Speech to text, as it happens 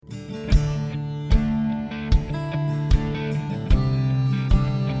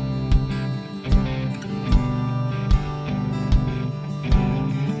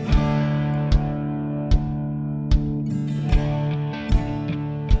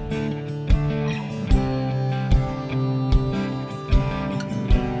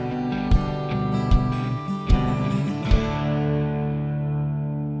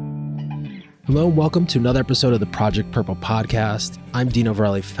Hello and welcome to another episode of the Project Purple podcast. I'm Dino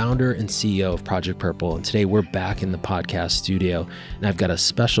Varelli, founder and CEO of Project Purple, and today we're back in the podcast studio, and I've got a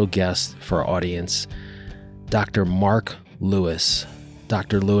special guest for our audience, Dr. Mark Lewis.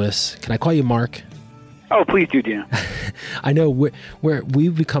 Dr. Lewis, can I call you Mark? Oh, please do, Dino. I know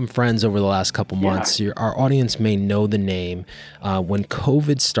we've become friends over the last couple months. Yeah. Our audience may know the name. When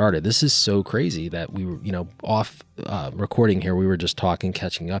COVID started, this is so crazy that we were, off recording here. We were just talking,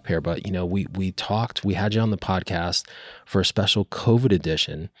 catching up here, but we talked. We had you on the podcast for a special COVID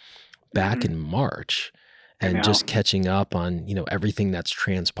edition back in March, and just catching up on everything that's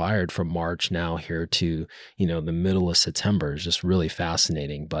transpired from March now here to the middle of September is just really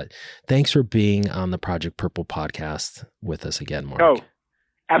fascinating. But thanks for being on the Project Purple podcast with us again, Mark. Oh,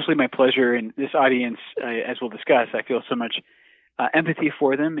 absolutely my pleasure. And this audience, as we'll discuss, I feel so much empathy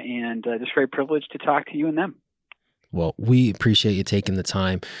for them, and just very privileged to talk to you and them. Well, we appreciate you taking the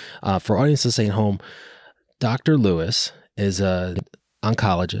time. For audiences staying home, Dr. Lewis is an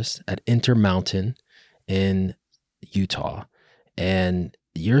oncologist at Intermountain in Utah. And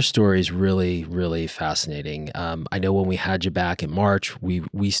your story is really, really fascinating. I know when we had you back in March,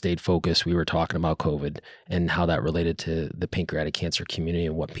 we stayed focused. We were talking about COVID and how that related to the pancreatic cancer community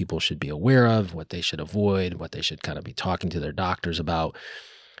and what people should be aware of, what they should avoid, what they should kind of be talking to their doctors about.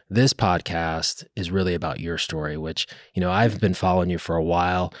 This podcast is really about your story, which, I've been following you for a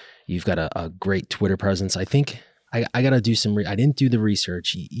while. You've got a great Twitter presence. I think I got to do I didn't do the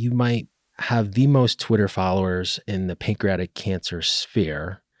research. You might have the most Twitter followers in the pancreatic cancer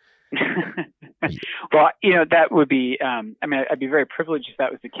sphere. Well, that would be, I'd be very privileged if that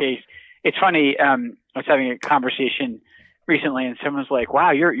was the case. It's funny. I was having a conversation recently and someone's like,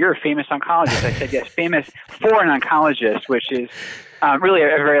 wow, you're a famous oncologist. I said, yes, famous for an oncologist, which is really a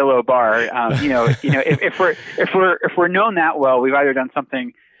very low bar. If we're known that well, we've either done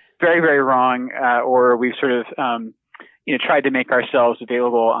something very, very wrong, or we've sort of, tried to make ourselves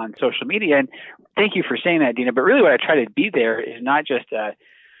available on social media. And thank you for saying that, Dina. But really what I try to be there is not just an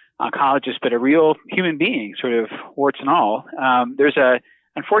oncologist, but a real human being, sort of warts and all. There's a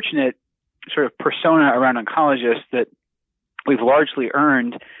unfortunate sort of persona around oncologists that we've largely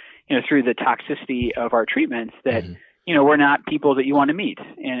earned, through the toxicity of our treatments that, we're not people that you want to meet.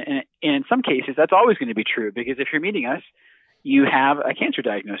 And in some cases, that's always going to be true, because if you're meeting us, you have a cancer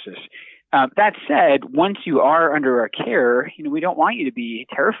diagnosis. That said, once you are under our care, we don't want you to be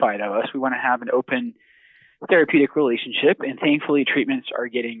terrified of us. We want to have an open therapeutic relationship, and thankfully treatments are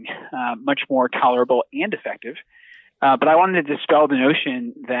getting much more tolerable and effective. But I wanted to dispel the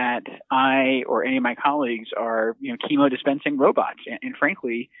notion that I or any of my colleagues are, chemo dispensing robots. And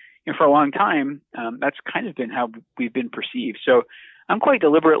frankly, for a long time, that's kind of been how we've been perceived. So I'm quite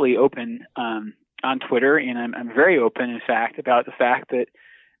deliberately open on Twitter, and I'm very open, in fact, about the fact that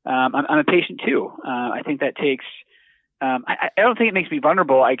I'm a patient too. I think that takes, I don't think it makes me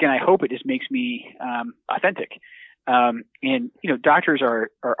vulnerable. Again, I hope it just makes me authentic. And doctors are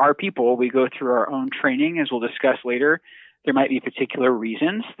our people. We go through our own training, as we'll discuss later. There might be particular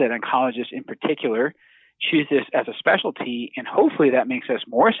reasons that oncologists in particular choose this as a specialty, and hopefully that makes us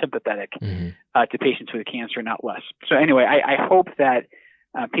more sympathetic to patients with cancer, not less. So anyway, I hope that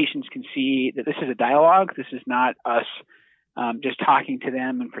patients can see that this is a dialogue. This is not us just talking to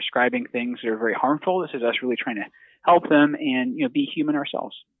them and prescribing things that are very harmful. This is us really trying to help them and be human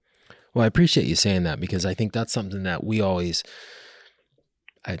ourselves. Well, I appreciate you saying that, because I think that's something that we always,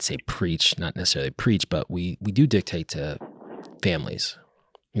 I'd say preach, not necessarily preach, but we do dictate to families.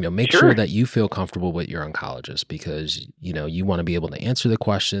 Make sure that you feel comfortable with your oncologist, because, you want to be able to answer the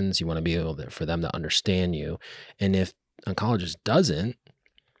questions. You want to be able for them to understand you. And if oncologist doesn't,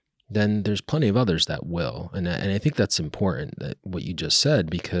 then there's plenty of others that will. And I think that's important, that what you just said,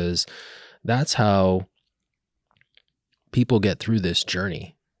 because that's how people get through this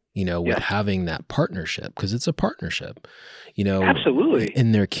journey, with having that partnership, because it's a partnership, absolutely,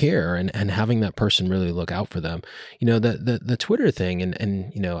 in their care, and having that person really look out for them. The Twitter thing,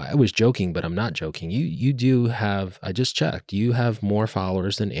 and I was joking, but I'm not joking. You do have, I just checked, you have more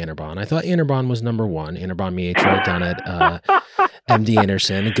followers than Anirban. I thought Anirban was number one. Anirban Mietra down at MD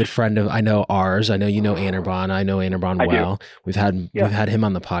Anderson, a good friend of ours. I know Anirban. I know Anirban well. We've had him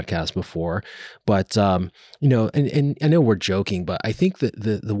on the podcast before, but and I know we're joking, but I think that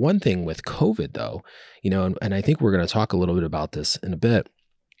the one thing with COVID though, and I think we're going to talk a little bit about this in a bit,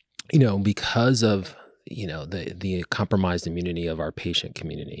 because of the compromised immunity of our patient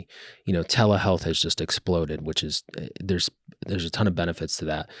community. Telehealth has just exploded, which is there's a ton of benefits to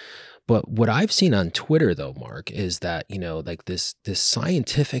that. But what I've seen on Twitter, though, Mark, is that, like this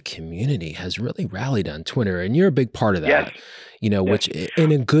scientific community has really rallied on Twitter, and you're a big part of that, yes. Which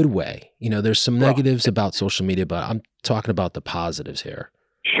in a good way. There's some negatives about social media, but I'm talking about the positives here.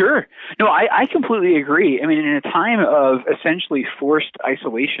 Sure. No, I completely agree. I mean, in a time of essentially forced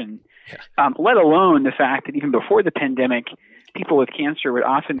isolation, let alone the fact that even before the pandemic, people with cancer would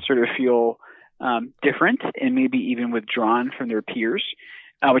often sort of feel different and maybe even withdrawn from their peers.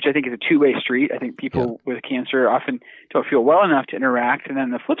 Which I think is a two-way street. I think people with cancer often don't feel well enough to interact. And then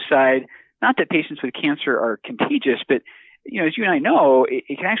the flip side, not that patients with cancer are contagious, but as you and I know,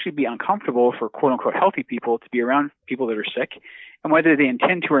 it can actually be uncomfortable for quote-unquote healthy people to be around people that are sick. And whether they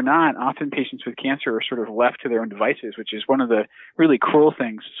intend to or not, often patients with cancer are sort of left to their own devices, which is one of the really cruel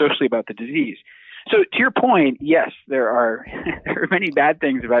things socially about the disease. So to your point, yes, there are many bad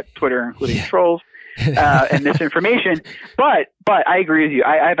things about Twitter, including trolls. And misinformation. But I agree with you.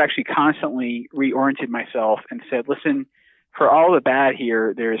 I've actually constantly reoriented myself and said, listen, for all the bad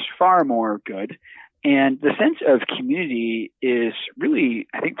here, there's far more good. And the sense of community is really,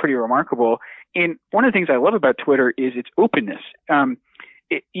 I think, pretty remarkable. And one of the things I love about Twitter is its openness.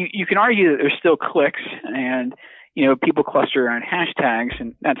 You can argue that there's still clicks and, people cluster around hashtags,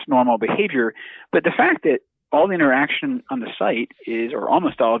 and that's normal behavior. But the fact that all the interaction on the site is, or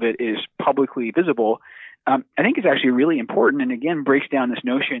almost all of it, is publicly visible, I think is actually really important, and again breaks down this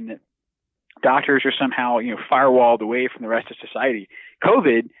notion that doctors are somehow firewalled away from the rest of society.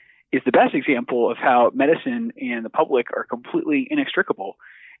 COVID is the best example of how medicine and the public are completely inextricable.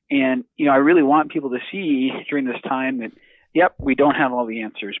 And I really want people to see during this time that, yep, we don't have all the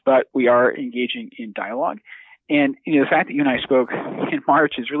answers, but we are engaging in dialogue. And the fact that you and I spoke in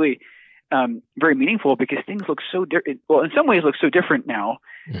March is really very meaningful because things look so different. Well, in some ways look so different now.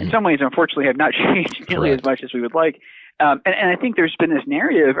 Mm-hmm. In some ways, unfortunately, have not changed nearly as much as we would like. And I think there's been this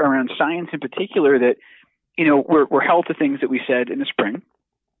narrative around science in particular that, we're held to things that we said in the spring.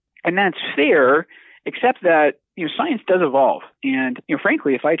 And that's fair, except that, science does evolve. And,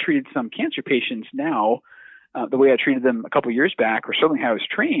 frankly, if I treated some cancer patients now the way I treated them a couple of years back, or certainly how I was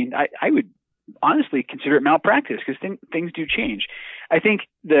trained, I would honestly consider it malpractice because things do change. I think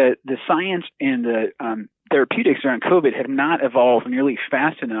the science and the therapeutics around COVID have not evolved nearly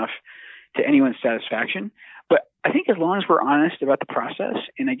fast enough to anyone's satisfaction. But I think as long as we're honest about the process,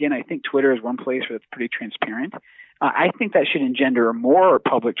 and again, I think Twitter is one place where it's pretty transparent, I think that should engender more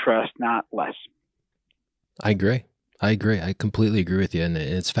public trust, not less. I agree. I completely agree with you. And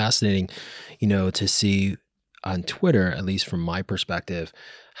it's fascinating, to see on Twitter, at least from my perspective,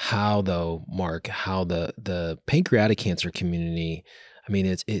 how though, Mark, how the pancreatic cancer community, I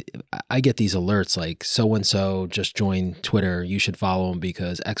mean, I get these alerts like so-and-so just joined Twitter. You should follow him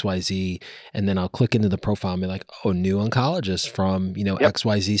because XYZ. And then I'll click into the profile and be like, oh, new oncologist from,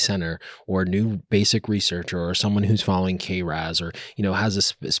 XYZ center, or new basic researcher, or someone who's following KRAS, or, has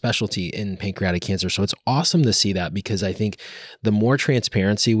a specialty in pancreatic cancer. So it's awesome to see that, because I think the more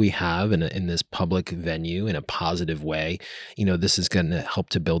transparency we have in this public venue in a positive way, this is going to help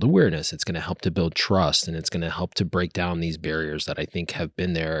to build awareness. It's going to help to build trust, and it's going to help to break down these barriers that I think have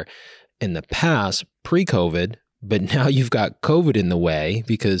been there in the past pre-COVID, but now you've got COVID in the way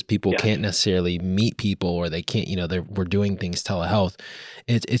because people can't necessarily meet people, or they can't, we're doing things telehealth.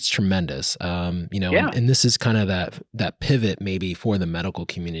 It's tremendous. And this is kind of that pivot maybe for the medical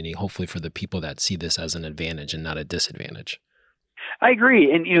community, hopefully for the people that see this as an advantage and not a disadvantage. I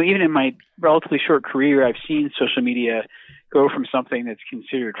agree. And, even in my relatively short career, I've seen social media go from something that's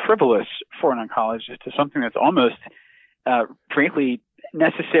considered frivolous for an oncologist to something that's almost frankly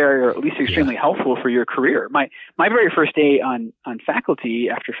necessary, or at least extremely helpful for your career. My very first day on faculty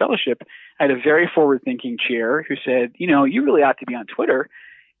after fellowship, I had a very forward-thinking chair who said, you really ought to be on Twitter.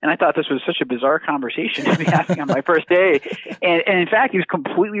 And I thought this was such a bizarre conversation to be having on my first day. And in fact, he was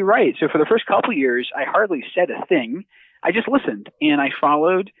completely right. So for the first couple of years, I hardly said a thing. I just listened, and I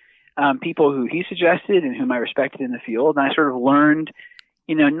followed people who he suggested and whom I respected in the field. And I sort of learned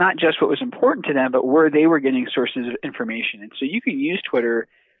not just what was important to them, but where they were getting sources of information. And so you can use Twitter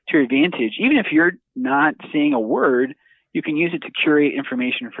to your advantage. Even if you're not saying a word, you can use it to curate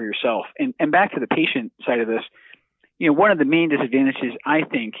information for yourself. And back to the patient side of this, one of the main disadvantages, I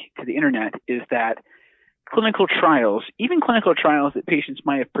think, to the internet is that clinical trials, even clinical trials that patients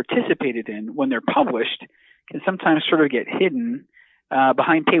might have participated in when they're published, can sometimes sort of get hidden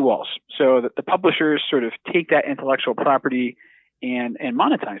behind paywalls. So that the publishers sort of take that intellectual property and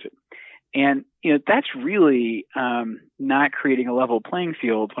monetize it. And, that's really not creating a level playing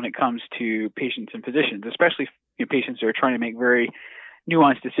field when it comes to patients and physicians, especially patients who are trying to make very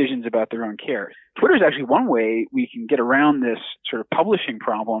nuanced decisions about their own care. Twitter is actually one way we can get around this sort of publishing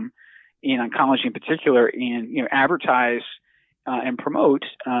problem in oncology in particular and, advertise and promote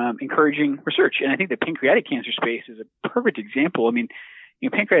encouraging research. And I think the pancreatic cancer space is a perfect example. I mean,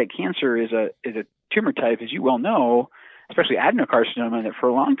 pancreatic cancer is a tumor type, as you well know, especially adenocarcinoma, that for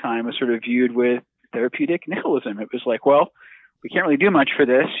a long time was sort of viewed with therapeutic nihilism. It was like, well, we can't really do much for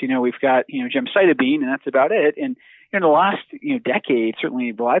this. We've got, gemcitabine, and that's about it. And in the last, decade,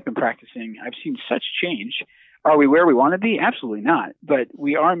 certainly while I've been practicing, I've seen such change. Are we where we want to be? Absolutely not. But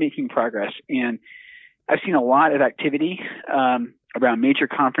we are making progress. And I've seen a lot of activity around major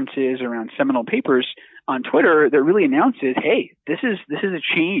conferences, around seminal papers on Twitter that really announces, hey, this is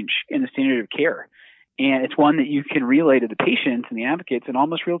a change in the standard of care. And it's one that you can relay to the patients and the advocates in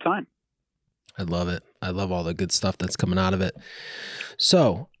almost real time. I love it. I love all the good stuff that's coming out of it.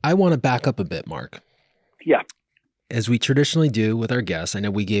 So I want to back up a bit, Mark. Yeah. As we traditionally do with our guests, I know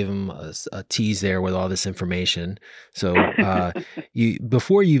we gave them a tease there with all this information. So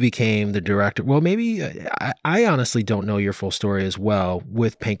before you became the director, well, maybe I honestly don't know your full story as well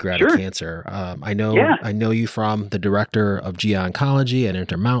with pancreatic cancer. I know you from the director of GI oncology at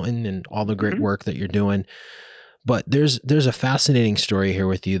Intermountain and all the great work that you're doing. But there's a fascinating story here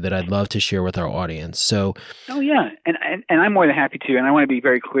with you that I'd love to share with our audience. So, and I'm more than happy to. And I want to be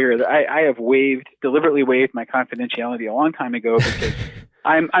very clear that I have deliberately waived my confidentiality a long time ago because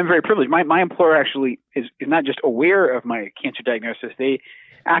I'm very privileged. My employer actually is not just aware of my cancer diagnosis; they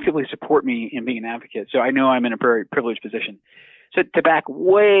actively support me in being an advocate. So I know I'm in a very privileged position. So to back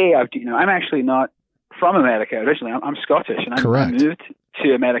way up, I'm actually not from America originally. I'm Scottish, and I moved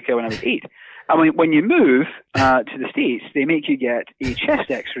to America when I was 8. I mean, when you move to the States, they make you get a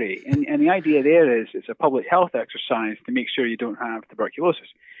chest x-ray. And the idea there is it's a public health exercise to make sure you don't have tuberculosis.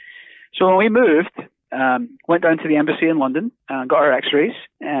 So when we moved, went down to the embassy in London, got our x-rays,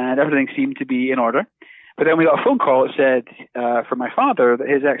 and everything seemed to be in order. But then we got a phone call that said from my father that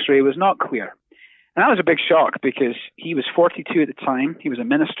his x-ray was not clear. And that was a big shock because he was 42 at the time. He was a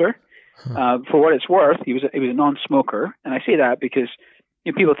minister. For what it's worth, he was a non-smoker. And I say that because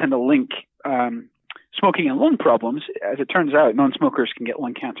people tend to link smoking and lung problems. As it turns out, non-smokers can get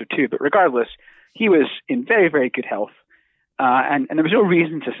lung cancer too. But regardless, he was in very, very good health. And there was no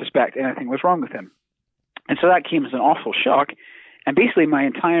reason to suspect anything was wrong with him. And so that came as an awful shock. And basically my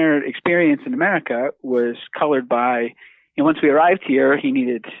entire experience in America was colored by, once we arrived here, he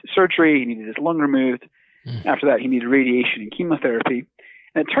needed surgery, he needed his lung removed. After that, he needed radiation and chemotherapy.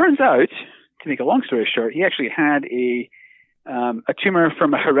 And it turns out, to make a long story short, he actually had a tumor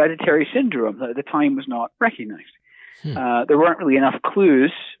from a hereditary syndrome that at the time was not recognized. There weren't really enough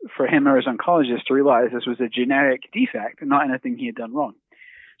clues for him or his oncologist to realize this was a genetic defect and not anything he had done wrong.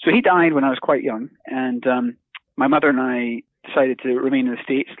 So he died when I was quite young, and my mother and I decided to remain in the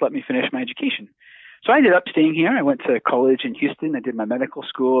States to let me finish my education. So I ended up staying here. I went to college in Houston. I did my medical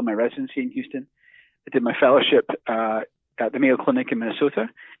school and my residency in Houston. I did my fellowship at the Mayo Clinic in Minnesota.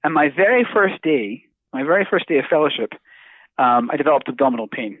 And my very first day of fellowship, I developed abdominal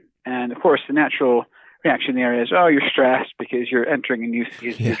pain. And of course, the natural reaction there is, oh, you're stressed because you're entering a new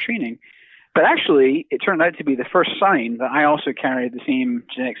phase of your training. But actually, it turned out to be the first sign that I also carried the same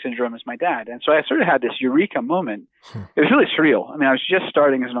genetic syndrome as my dad. And so I sort of had this eureka moment. It was really surreal. I mean, I was just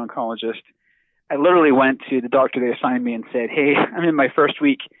starting as an oncologist. I literally went to the doctor they assigned me and said, hey, I'm in my first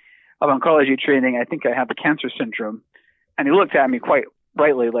week of oncology training. I think I have the cancer syndrome. And he looked at me quite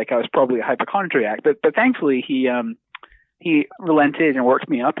rightly like I was probably a hypochondriac. But thankfully, he relented and worked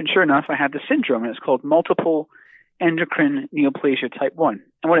me up. And sure enough, I had the syndrome. And it's called multiple endocrine neoplasia type 1.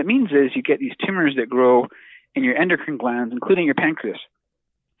 And what it means is you get these tumors that grow in your endocrine glands, including your pancreas.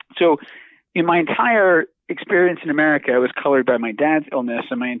 So in my entire experience in America was colored by my dad's illness,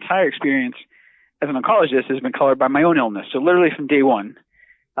 and my entire experience as an oncologist has been colored by my own illness. So literally from day one,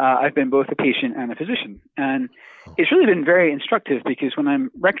 I've been both a patient and a physician. And it's really been very instructive because when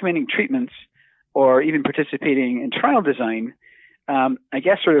I'm recommending treatments or even participating in trial design, I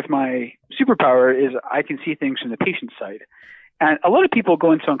guess sort of my superpower is I can see things from the patient side. And a lot of people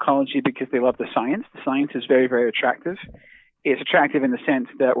go into oncology because they love the science. The science is very, very attractive. It's attractive in the sense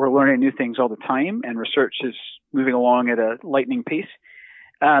that we're learning new things all the time and research is moving along at a lightning pace.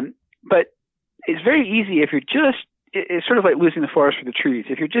 But it's very easy if you're it's sort of like losing the forest for the trees.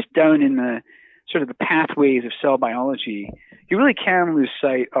 If you're just down in the sort of the pathways of cell biology, you really can lose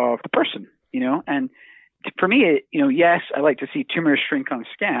sight of the person, and for me, yes, I like to see tumors shrink on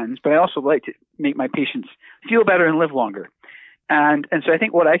scans, but I also like to make my patients feel better and live longer. And so I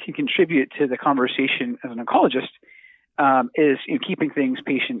think what I can contribute to the conversation as an oncologist is keeping things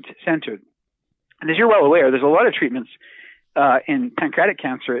patient-centered. And as you're well aware, there's a lot of treatments in pancreatic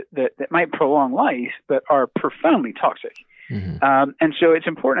cancer that might prolong life, but are profoundly toxic. Mm-hmm. And so it's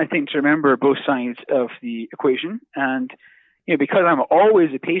important, I think, to remember both sides of the equation. And because I'm always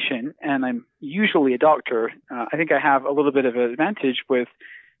a patient and I'm usually a doctor, I think I have a little bit of an advantage with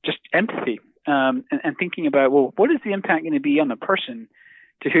just empathy and thinking about, well, what is the impact going to be on the person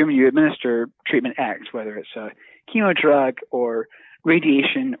to whom you administer treatment X, whether it's a chemo drug or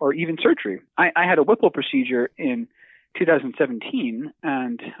radiation or even surgery. I had a Whipple procedure in 2017,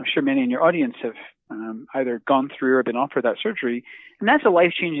 and I'm sure many in your audience have either gone through or been offered that surgery, and that's a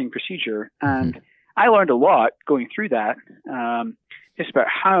life-changing procedure. And I learned a lot going through that, just about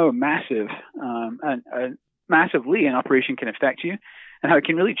how massively an operation can affect you, and how it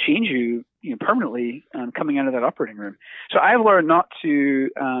can really change you, permanently coming out of that operating room. So I've learned not to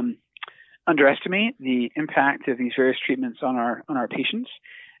underestimate the impact of these various treatments on our patients,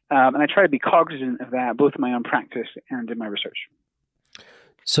 and I try to be cognizant of that both in my own practice and in my research.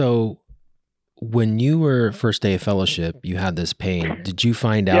 So when you were first day of fellowship, you had this pain. Did you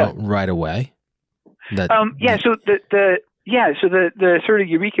find out right away? So the sort of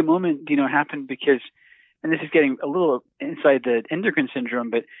eureka moment, happened because, and this is getting a little inside the endocrine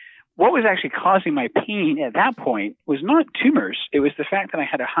syndrome, but what was actually causing my pain at that point was not tumors. It was the fact that I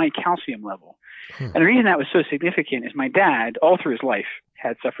had a high calcium level. And the reason that was so significant is my dad, all through his life,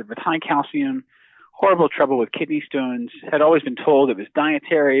 had suffered with high calcium, horrible trouble with kidney stones, had always been told it was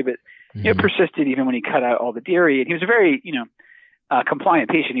dietary, but it persisted even when he cut out all the dairy. And he was a very, compliant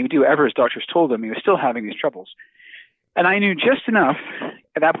patient. He would do whatever his doctors told him. He was still having these troubles. And I knew just enough,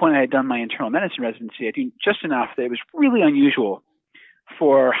 at that point I had done my internal medicine residency, I knew just enough that it was really unusual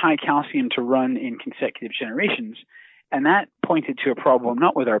for high calcium to run in consecutive generations. And that pointed to a problem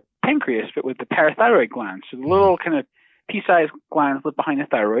not with our pancreas, but with the parathyroid glands. So the little kind of pea-sized glands live behind the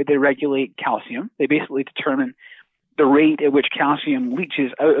thyroid. They regulate calcium. They basically determine the rate at which calcium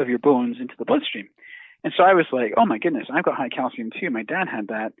leaches out of your bones into the bloodstream. And so I was like, oh my goodness, I've got high calcium too. My dad had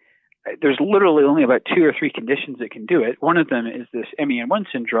that. There's literally only about 2 or 3 conditions that can do it. One of them is this MEN1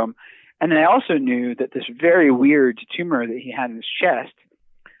 syndrome. And then I also knew that this very weird tumor that he had in his chest,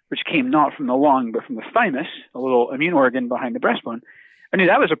 which came not from the lung, but from the thymus, a little immune organ behind the breastbone, I knew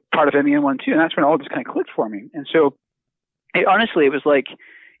that was a part of MEN1 too. And that's when it all just kind of clicked for me. And so honestly, it was like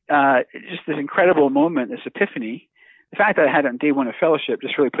just this incredible moment, this epiphany. The fact that I had it on day 1 of fellowship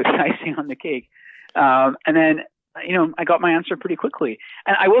just really put the icing on the cake. And then, I got my answer pretty quickly.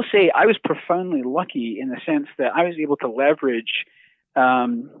 And I will say I was profoundly lucky in the sense that I was able to leverage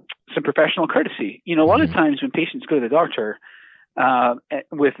some professional courtesy. A lot of times when patients go to the doctor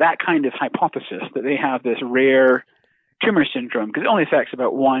with that kind of hypothesis that they have this rare tumor syndrome, because it only affects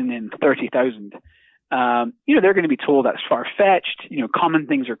about 1 in 30,000, they're going to be told that's far-fetched. Common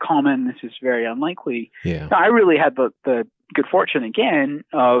things are common. This is very unlikely. Yeah. Now, I really had the good fortune, again,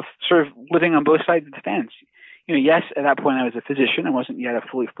 of sort of living on both sides of the fence. Yes, at that point I was a physician. I wasn't yet a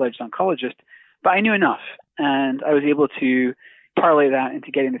fully fledged oncologist, but I knew enough, and I was able to parlay that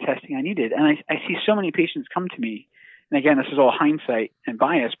into getting the testing I needed. And I see so many patients come to me, and again, this is all hindsight and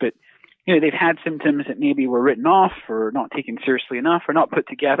bias, but they've had symptoms that maybe were written off or not taken seriously enough or not put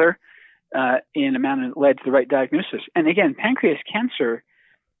together in a manner that led to the right diagnosis. And again, pancreas cancer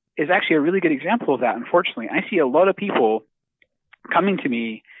is actually a really good example of that, unfortunately. I see a lot of people coming to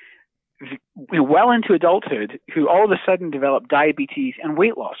me well into adulthood who all of a sudden develop diabetes and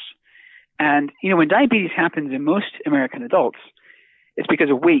weight loss. And, when diabetes happens in most American adults, it's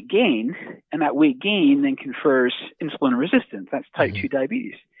because of weight gain, and that weight gain then confers insulin resistance. That's type 2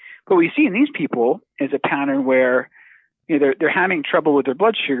 diabetes. But what we see in these people is a pattern where they're having trouble with their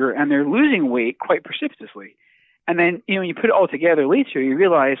blood sugar and they're losing weight quite precipitously. And then, when you put it all together later, you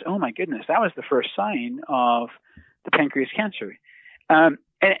realize, oh my goodness, that was the first sign of the pancreas cancer.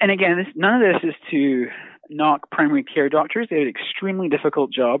 And again, none of this is to knock primary care doctors. They have an extremely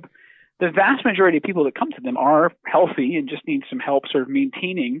difficult job. The vast majority of people that come to them are healthy and just need some help sort of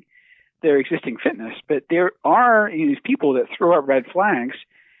maintaining their existing fitness. But there are these people that throw up red flags,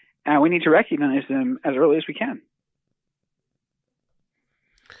 and we need to recognize them as early as we can.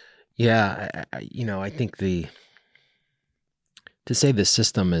 Yeah, I think to say the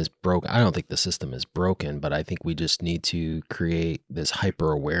system is broken, I don't think the system is broken, but I think we just need to create this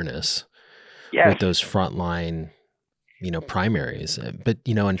hyper awareness with those frontline, primaries. But,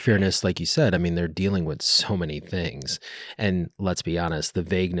 in fairness, like you said, they're dealing with so many things. And let's be honest, the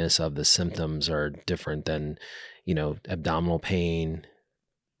vagueness of the symptoms are different than, abdominal pain,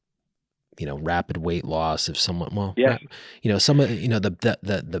 rapid weight loss. If someone, Yes. some of,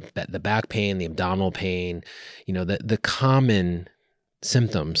 the back pain, the abdominal pain, the common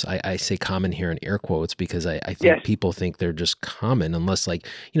symptoms. I say common here in air quotes because I think Yes. people think they're just common unless jaundice.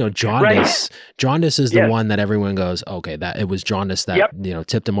 Right. Jaundice is the one that everyone goes, okay, that it was jaundice that,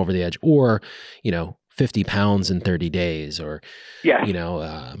 tipped him over the edge, or, 50 pounds in 30 days or,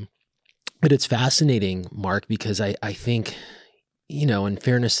 but it's fascinating, Mark, because I think, in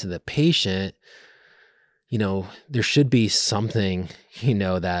fairness to the patient, there should be something,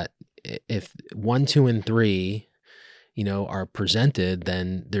 that if 1, 2, and 3, are presented,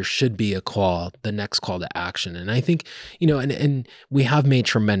 then there should be the next call to action. And I think, and we have made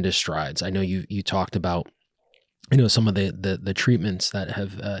tremendous strides. I know you talked about, some of the treatments that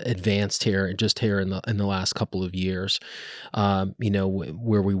have advanced here in the last couple of years,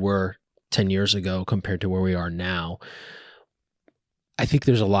 where we were 10 years ago compared to where we are now. I think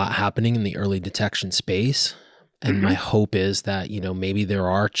there's a lot happening in the early detection space. And my hope is that, maybe there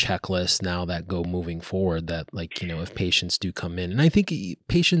are checklists now that go moving forward that if patients do come in, and I think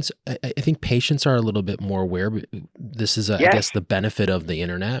patients are a little bit more aware. This is, I guess, the benefit of the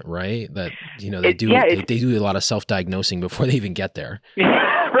internet, right? That, they do a lot of self-diagnosing before they even get there.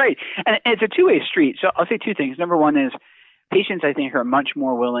 Right. And it's a two-way street. So I'll say two things. Number one is patients, I think, are much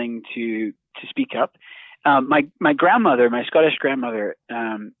more willing to speak up. My grandmother, my Scottish grandmother,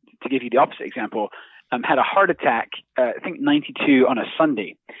 to give you the opposite example, had a heart attack, I think 92 on a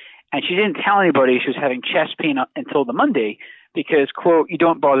Sunday. And she didn't tell anybody she was having chest pain until the Monday because, quote, you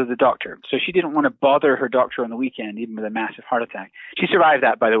don't bother the doctor. So she didn't want to bother her doctor on the weekend, even with a massive heart attack. She survived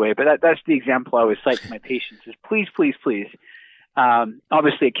that, by the way, but that's the example I always cite to my patients is please, please, please.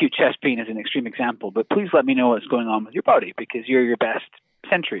 Obviously, acute chest pain is an extreme example, but please let me know what's going on with your body because you're your best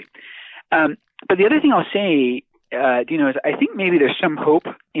sentry. But the other thing I'll say, is I think maybe there's some hope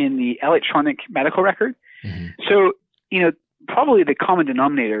in the electronic medical record. Mm-hmm. So, probably the common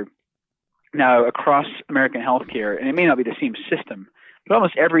denominator now across American healthcare, and it may not be the same system, but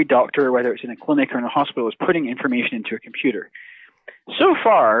almost every doctor, whether it's in a clinic or in a hospital, is putting information into a computer. So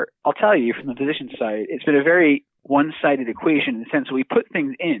far, I'll tell you from the physician side, it's been a very one-sided equation in the sense that we put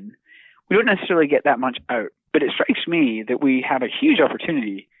things in, we don't necessarily get that much out. But it strikes me that we have a huge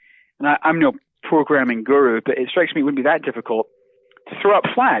opportunity, and I'm no programming guru, but it strikes me it wouldn't be that difficult to throw up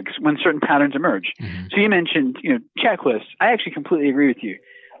flags when certain patterns emerge. Mm-hmm. So you mentioned, checklists. I actually completely agree with you.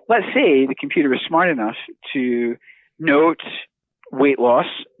 Let's say the computer is smart enough to note weight loss,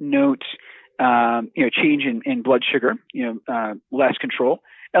 note, change in blood sugar, less control.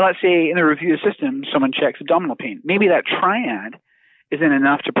 And let's say in the review system, someone checks abdominal pain. Maybe that triad isn't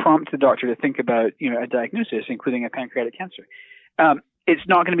enough to prompt the doctor to think about, a diagnosis, including a pancreatic cancer. It's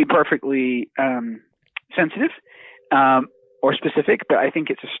not going to be perfectly sensitive or specific, but I think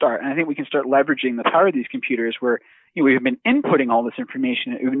it's a start. And I think we can start leveraging the power of these computers where we've been inputting all this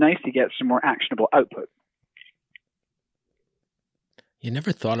information. It would be nice to get some more actionable output. You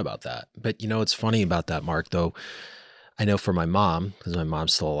never thought about that. But, it's funny about that, Mark, though. I know for my mom, because my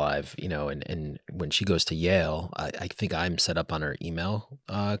mom's still alive, and when she goes to Yale, I think I'm set up on her email,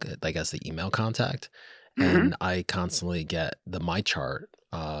 as the email contact. Mm-hmm. And I constantly get the MyChart.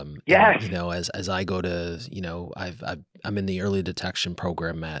 Yes. And, as I go to, I'm in the early detection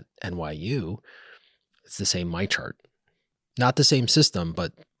program at NYU. It's the same MyChart, not the same system,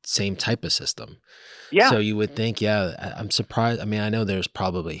 but same type of system. Yeah. So you would think, I'm surprised. I mean, I know there's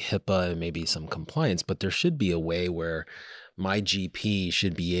probably HIPAA and maybe some compliance, but there should be a way where my GP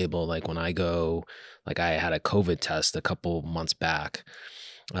should be able, like when I go, like I had a COVID test a couple months back,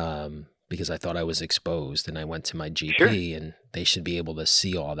 because I thought I was exposed and I went to my GP. Sure. And they should be able to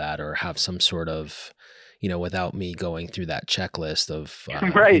see all that or have some sort of, without me going through that checklist of,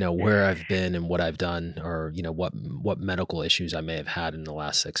 right. Where I've been and what I've done or, what medical issues I may have had in the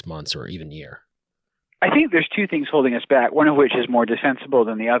last 6 months or even year. I think there's two things holding us back, one of which is more defensible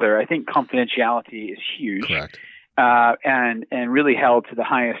than the other. I think confidentiality is huge. Correct. And really held to the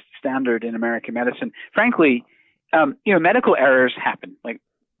highest standard in American medicine. Frankly, medical errors happen. Like,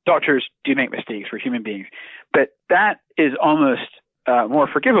 doctors do make mistakes. We're human beings. But that is almost more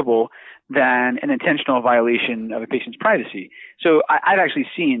forgivable than an intentional violation of a patient's privacy. So I've actually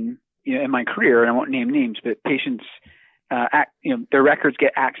seen, in my career, and I won't name names, but patients, their records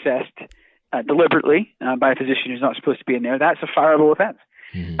get accessed deliberately by a physician who's not supposed to be in there. That's a fireable offense.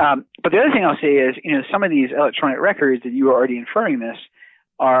 Mm-hmm. But the other thing I'll say is, some of these electronic records that you are already inferring this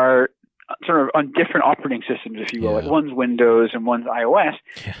are sort of on different operating systems, if you will. Like one's Windows and one's iOS,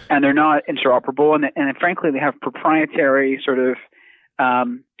 and they're not interoperable. And frankly, they have proprietary sort of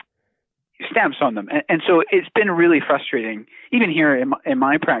stamps on them. And so it's been really frustrating. Even here in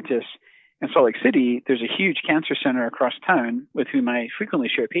my practice, in Salt Lake City, there's a huge cancer center across town with whom I frequently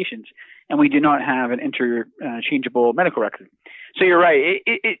share patients, and we do not have an interchangeable medical record. So you're right.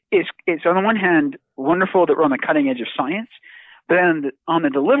 It's on the one hand wonderful that we're on the cutting edge of science, but then on the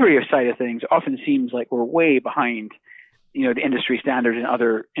delivery of side of things, it often seems like we're way behind, the industry standards in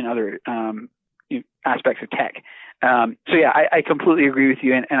other aspects of tech. So yeah, I completely agree with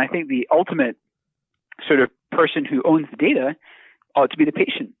you, and I think the ultimate sort of person who owns the data ought to be the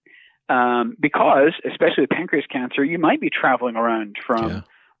patient, because especially with pancreas cancer, you might be traveling around from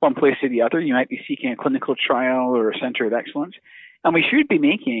one place to the other. You might be seeking a clinical trial or a center of excellence, and we should be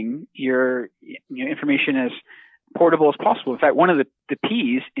making your information as portable as possible. In fact, one of the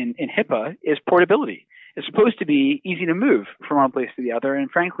P's in HIPAA is portability. It's supposed to be easy to move from one place to the other,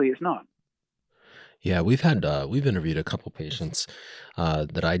 and frankly, it's not. Yeah, we've interviewed a couple patients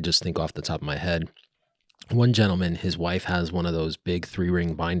that I just think off the top of my head. One gentleman, his wife has one of those big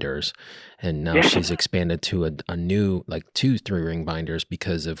 3-ring binders, and now she's expanded to a new, like 2 3-ring binders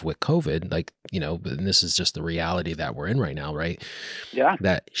because of with COVID, and this is just the reality that we're in right now, right? Yeah.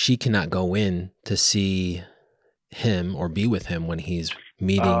 That she cannot go in to see him or be with him when he's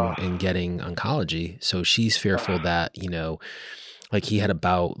meeting and getting oncology. So she's fearful that, like he had a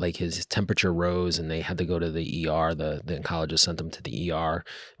bout, like his temperature rose and they had to go to the ER. The oncologist sent him to the ER.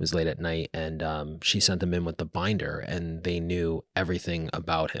 It was late at night, and she sent him in with the binder, and they knew everything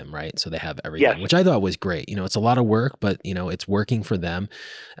about him, right? So they have everything, which I thought was great. It's a lot of work, but it's working for them.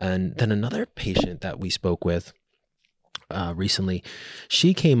 And then another patient that we spoke with recently,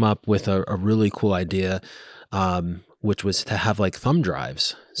 she came up with a really cool idea, which was to have like thumb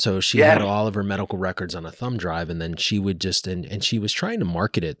drives. So she had all of her medical records on a thumb drive, and then she would just, and she was trying to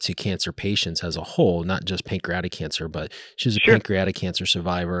market it to cancer patients as a whole, not just pancreatic cancer, but she was a pancreatic cancer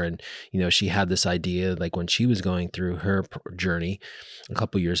survivor. And, she had this idea, like when she was going through her journey a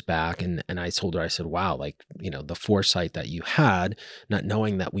couple of years back. And I told her, I said, wow, like, the foresight that you had, not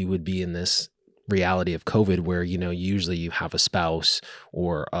knowing that we would be in this reality of COVID where, usually you have a spouse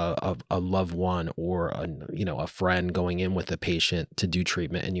or a loved one or a friend going in with a patient to do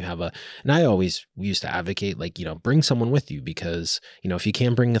treatment, and we used to advocate, like, bring someone with you, because, if you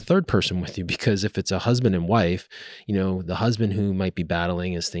can't bring a third person with you, because if it's a husband and wife, the husband who might be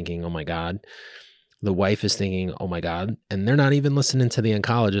battling is thinking, oh my God. The wife is thinking, oh my God, and they're not even listening to the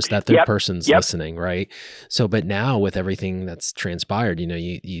oncologist. That third person's listening, right? So, but now with everything that's transpired,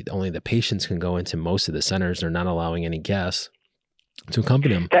 you only the patients can go into most of the centers. They're not allowing any guests to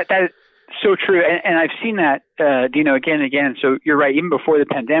accompany them. That is so true, and I've seen that, Dino, again and again. So you're right. Even before the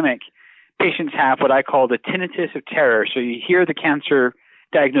pandemic, patients have what I call the tinnitus of terror. So you hear the cancer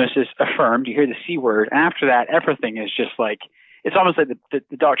diagnosis affirmed, you hear the C word, and after that, everything is just like, it's almost like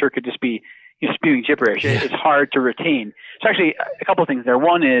the doctor could just be spewing gibberish. It's hard to retain. So actually, a couple of things there.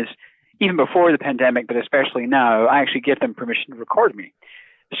 One is, even before the pandemic, but especially now, I actually give them permission to record me.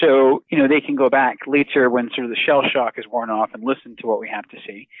 So, they can go back later when sort of the shell shock is worn off and listen to what we have to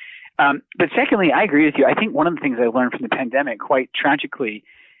say. But secondly, I agree with you. I think one of the things I learned from the pandemic, quite tragically,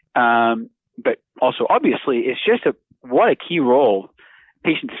 but also obviously, is just what a key role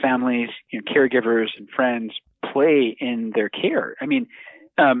patients' families, caregivers and friends play in their care. I mean,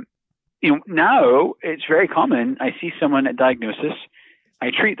 now it's very common. I see someone at diagnosis, I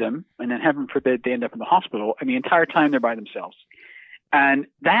treat them, and then heaven forbid they end up in the hospital, and the entire time they're by themselves. And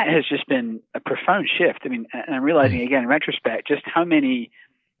that has just been a profound shift. I mean, and I'm realizing again in retrospect just how many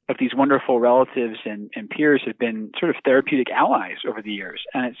of these wonderful relatives and peers have been sort of therapeutic allies over the years.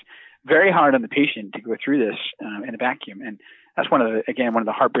 And it's very hard on the patient to go through this in a vacuum. And that's one of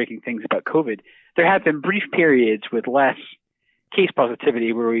the heartbreaking things about COVID. There have been brief periods with less case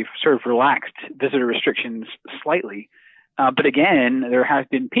positivity where we've sort of relaxed visitor restrictions slightly. But again, there have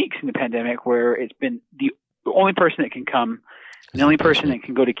been peaks in the pandemic where it's been the only person that can come, the only person that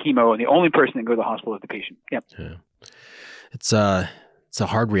can go to chemo, and the only person that can go to the hospital is the patient. Yep. Yeah. It's a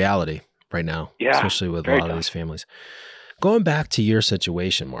hard reality right now, especially with a lot of these families. Going back to your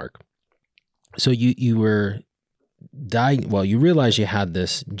situation, Mark. So you were you realized you had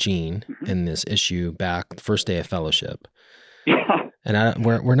this gene and this issue back the first day of fellowship. Yeah. And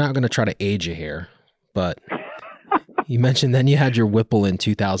we're not going to try to age you here, but you mentioned then you had your Whipple in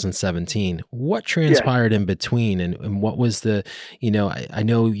 2017. What transpired in between, and what was the, I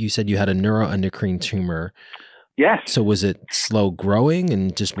know you said you had a neuroendocrine tumor. Yes. So was it slow growing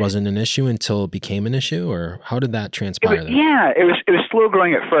and just wasn't an issue until it became an issue, or how did that transpire? It was slow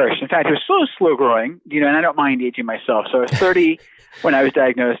growing at first. In fact, it was so slow growing, and I don't mind aging myself. So I was 30 when I was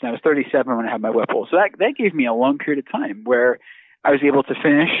diagnosed, and I was 37 when I had my Whipple. So that gave me a long period of time where I was able to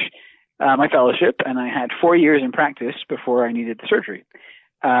finish my fellowship, and I had 4 years in practice before I needed the surgery.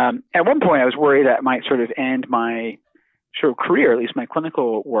 At one point, I was worried that it might sort of end my sort of career, at least my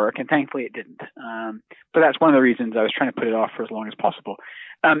clinical work, and thankfully it didn't. But that's one of the reasons I was trying to put it off for as long as possible.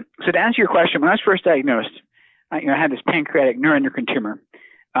 So to answer your question, when I was first diagnosed, I had this pancreatic neuroendocrine tumor.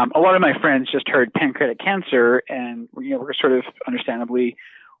 A lot of my friends just heard pancreatic cancer and were sort of understandably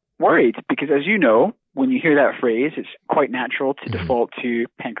worried because, as you know, when you hear that phrase, it's quite natural to default to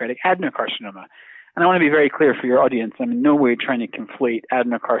pancreatic adenocarcinoma. And I want to be very clear for your audience. I'm in no way trying to conflate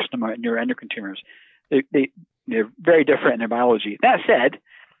adenocarcinoma and neuroendocrine tumors. They're very different in their biology. That said,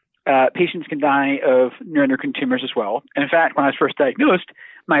 patients can die of neuroendocrine tumors as well. And in fact, when I was first diagnosed,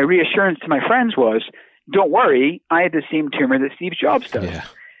 my reassurance to my friends was, don't worry, I had the same tumor that Steve Jobs does. Yeah.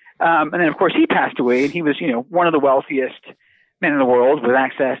 And then, of course, he passed away, and he was, one of the wealthiest men in the world with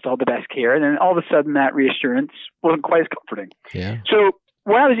access to all the best care. And then all of a sudden, that reassurance wasn't quite as comforting. Yeah. So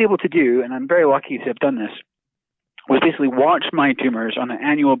what I was able to do, and I'm very lucky to have done this, was basically watch my tumors on an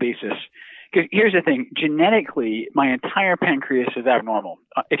annual basis. Because here's the thing, genetically, my entire pancreas is abnormal.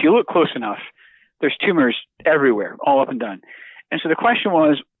 If you look close enough, there's tumors everywhere, all up and down. And so the question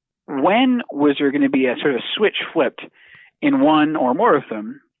was, when was there going to be a sort of switch flipped in one or more of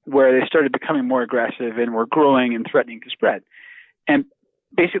them where they started becoming more aggressive and were growing and threatening to spread? And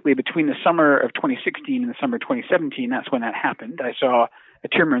basically between the summer of 2016 and the summer of 2017, that's when that happened. I saw a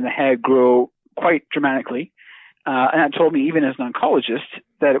tumor in the head grow quite dramatically. And that told me, even as an oncologist,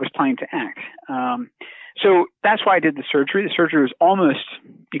 that it was time to act. So that's why I did the surgery. The surgery was almost,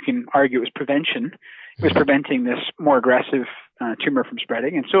 you can argue it was prevention. It was preventing this more aggressive tumor from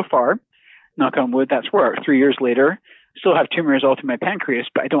spreading. And so far, knock on wood, that's worked. 3 years later, still have tumors all through my pancreas,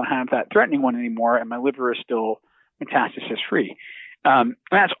 but I don't have that threatening one anymore, and my liver is still metastasis-free. And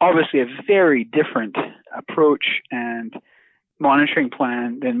that's obviously a very different approach and monitoring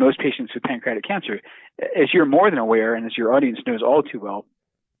plan than most patients with pancreatic cancer. As you're more than aware, and as your audience knows all too well,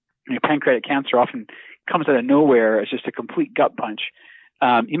 pancreatic cancer often comes out of nowhere as just a complete gut punch.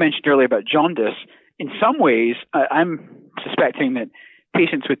 You mentioned earlier about jaundice. In some ways, I'm suspecting that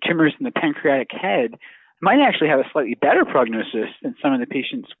patients with tumors in the pancreatic head might actually have a slightly better prognosis than some of the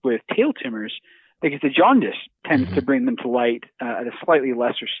patients with tail tumors, because the jaundice tends to bring them to light at a slightly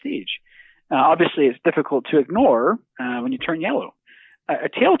lesser stage. Obviously, it's difficult to ignore when you turn yellow. A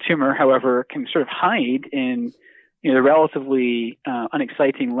tail tumor, however, can sort of hide in the relatively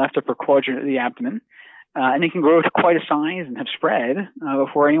unexciting left upper quadrant of the abdomen, and it can grow to quite a size and have spread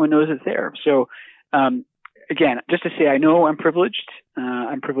before anyone knows it's there. So, again, just to say, I know I'm privileged.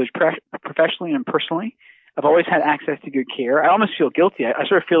 I'm privileged professionally and personally. I've always had access to good care. I almost feel guilty. I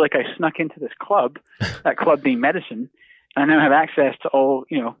sort of feel like I snuck into this club, that club being medicine, and I now have access to all,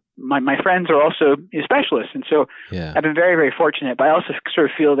 my friends are also specialists. And so I've been very, very fortunate, but I also sort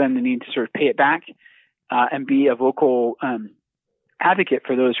of feel then the need to sort of pay it back and be a vocal advocate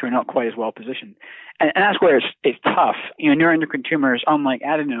for those who are not quite as well positioned. And that's where it's tough. Neuroendocrine tumors, unlike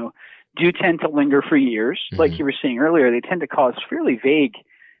adeno, do tend to linger for years. Like you were saying earlier, they tend to cause fairly vague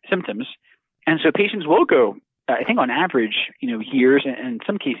symptoms. And so patients will go, I think on average, years, and in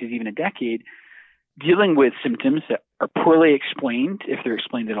some cases even a decade, dealing with symptoms that are poorly explained, if they're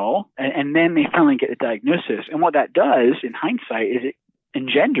explained at all, and then they finally get a diagnosis. And what that does, in hindsight, is it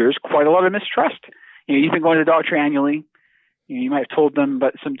engenders quite a lot of mistrust. You've been going to the doctor annually. You might have told them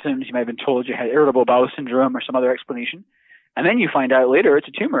about symptoms. You might have been told you had irritable bowel syndrome or some other explanation. And then you find out later it's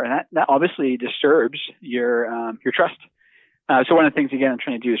a tumor, and that obviously disturbs your trust. So one of the things, again, I'm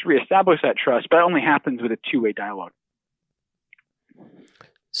trying to do is reestablish that trust, but it only happens with a two-way dialogue.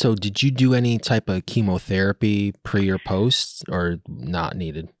 So did you do any type of chemotherapy pre or post, or not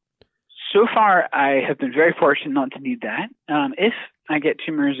needed? So far, I have been very fortunate not to need that. If I get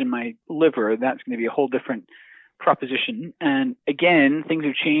tumors in my liver, that's going to be a whole different proposition. And again, things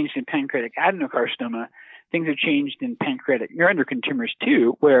have changed in pancreatic adenocarcinoma. Things have changed in pancreatic neuroendocrine tumors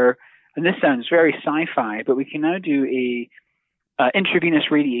too, where, and this sounds very sci-fi, but we can now do a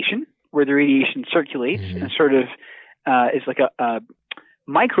intravenous radiation, where the radiation circulates and sort of is like a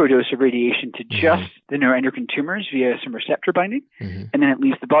microdose of radiation to just the neuroendocrine tumors via some receptor binding, and then it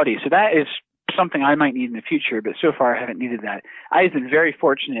leaves the body. So that is something I might need in the future, but so far I haven't needed that. I've been very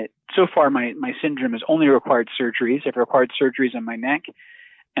fortunate. So far, my syndrome has only required surgeries. I've required surgeries on my neck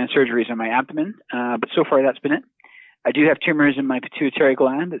and surgeries on my abdomen, but so far that's been it. I do have tumors in my pituitary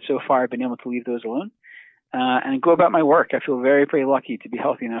gland, but so far I've been able to leave those alone and go about my work. I feel very, very lucky to be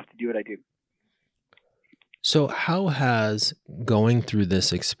healthy enough to do what I do. So how has going through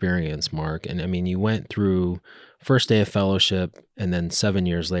this experience, Mark, and I mean, you went through first day of fellowship and then 7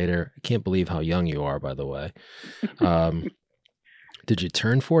 years later, I can't believe how young you are, by the way. Did you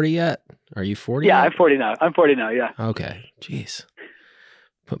turn 40 yet? Are you 40? Yeah, yet? I'm 40 now. Yeah. Okay. Jeez.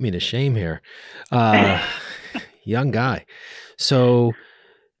 Put me to shame here. Young guy. So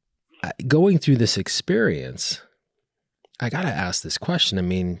going through this experience, I got to ask this question. I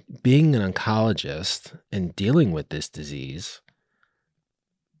mean, being an oncologist and dealing with this disease,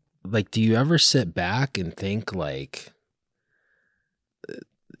 like, do you ever sit back and think, like,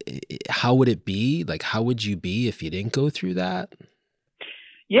 how would it be? Like, how would you be if you didn't go through that?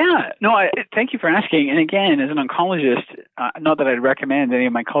 Yeah, no, thank you for asking. And again, as an oncologist, not that I'd recommend any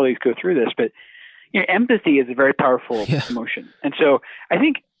of my colleagues go through this, but empathy is a very powerful emotion. And so I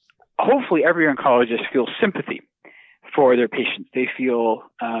think hopefully every oncologist feels sympathy for their patients. They feel,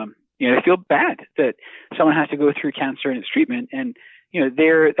 they feel bad that someone has to go through cancer and its treatment. And,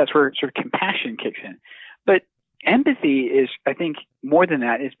 that's where sort of compassion kicks in. But empathy is, I think, more than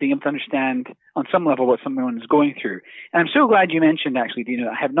that, is being able to understand on some level what someone is going through. And I'm so glad you mentioned, actually, Dina,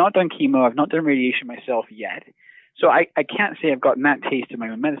 I have not done chemo. I've not done radiation myself yet. So I can't say I've gotten that taste of my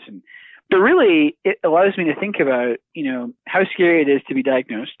own medicine. But really, it allows me to think about, how scary it is to be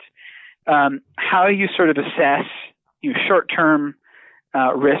diagnosed, how you sort of assess, short-term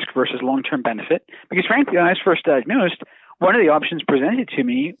risk versus long-term benefit. Because frankly, when I was first diagnosed, one of the options presented to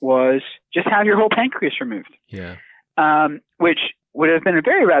me was just have your whole pancreas removed. Yeah. Which would have been a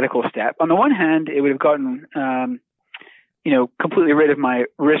very radical step. On the one hand, it would have gotten, completely rid of my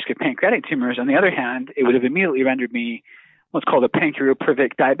risk of pancreatic tumors. On the other hand, it would have immediately rendered me what's called a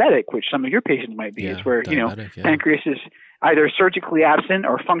pancreatic diabetic, which some of your patients might be. It's where, pancreas is either surgically absent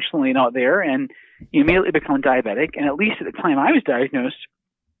or functionally not there, and you immediately become diabetic. And at least at the time I was diagnosed,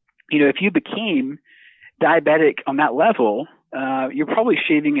 if you became diabetic on that level, you're probably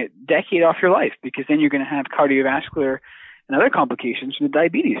shaving a decade off your life, because then you're going to have cardiovascular and other complications from the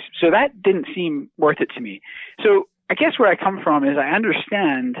diabetes. So that didn't seem worth it to me. So I guess where I come from is I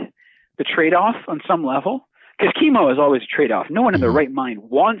understand the trade-off on some level, because chemo is always a trade-off. No one in their right mind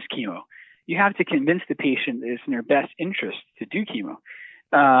wants chemo. You have to convince the patient that it's in their best interest to do chemo.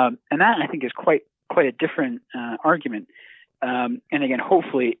 And that, I think, is quite a different argument. And again,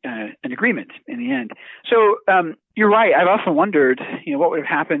 hopefully an agreement in the end. So you're right. I've often wondered, what would have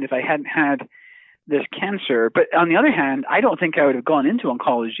happened if I hadn't had this cancer. But on the other hand, I don't think I would have gone into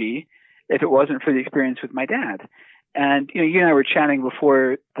oncology if it wasn't for the experience with my dad. And you and I were chatting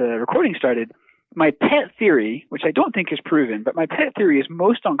before the recording started. My pet theory, which I don't think is proven, but my pet theory is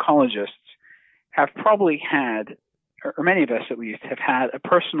most oncologists have probably had, or many of us at least, have had a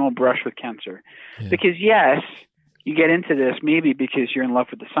personal brush with cancer. Yeah. Because yes, you get into this maybe because you're in love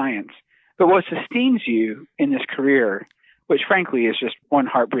with the science. But what sustains you in this career, which frankly is just one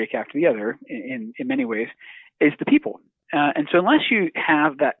heartbreak after the other in many ways, is the people. And so unless you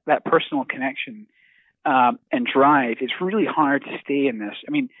have that personal connection and drive, it's really hard to stay in this.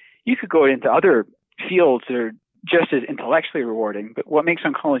 I mean, you could go into other fields that are just as intellectually rewarding, but what makes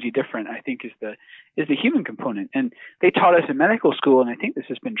oncology different, I think, is the human component. And they taught us in medical school, and I think this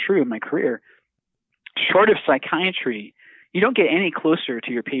has been true in my career, short of psychiatry, you don't get any closer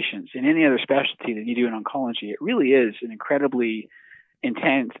to your patients in any other specialty than you do in oncology. It really is an incredibly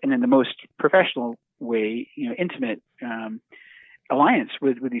intense and in the most professional way, intimate alliance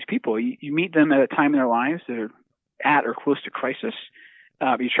with these people. You meet them at a time in their lives that are at or close to crisis.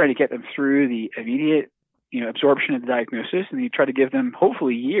 You try to get them through the immediate, absorption of the diagnosis, and you try to give them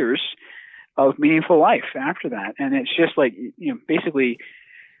hopefully years of meaningful life after that. And it's just like, basically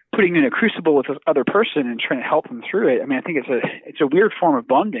putting in a crucible with this other person and trying to help them through it. I mean, I think it's a weird form of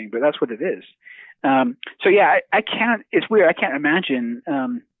bonding, but that's what it is. So yeah, it's weird. I can't imagine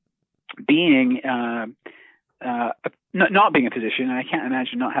being not being a physician, and I can't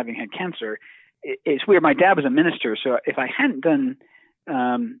imagine not having had cancer. It's weird. My dad was a minister, so if I hadn't done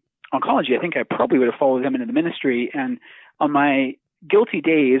oncology, I think I probably would have followed him into the ministry. And on my guilty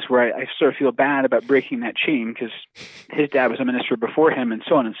days where I sort of feel bad about breaking that chain because his dad was a minister before him and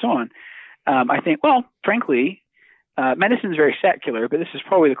so on and so on, I think, well, frankly, medicine is very secular, but this is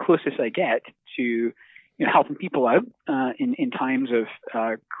probably the closest I get to helping people out in times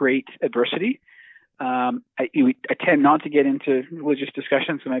of great adversity. I tend not to get into religious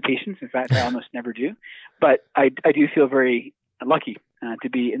discussions with my patients. In fact, I almost never do. But I do feel very lucky to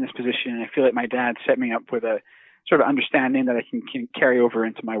be in this position. And I feel like my dad set me up with a sort of understanding that I can carry over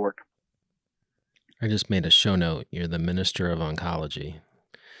into my work. I just made a show note. You're the minister of oncology.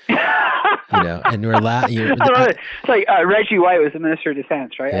 And we're I love it. It's like Reggie White was the minister of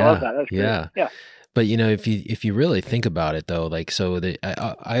defense, right? Yeah, I love that. That's great. Yeah. But if you really think about it, though, like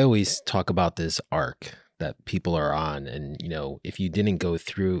I always talk about this arc that people are on, and if you didn't go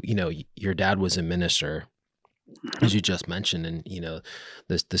through, your dad was a minister, as you just mentioned, and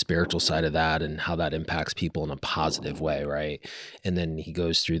the spiritual side of that and how that impacts people in a positive way, right? And then he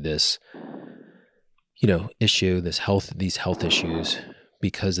goes through this issue, these health issues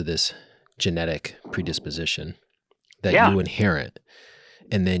because of this genetic predisposition that you inherit.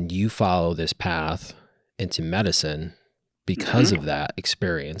 And then you follow this path into medicine because of that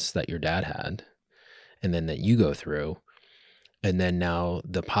experience that your dad had, and then that you go through. And then now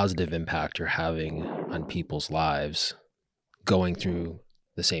the positive impact you're having on people's lives going through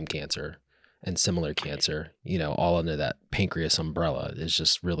the same cancer and similar cancer, all under that pancreas umbrella is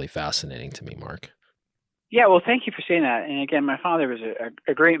just really fascinating to me, Mark. Yeah, well, thank you for saying that. And again, my father was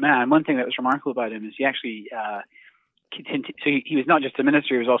a great man. One thing that was remarkable about him is he actually he was not just a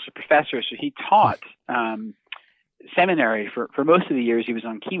minister, he was also a professor. So he taught seminary for most of the years he was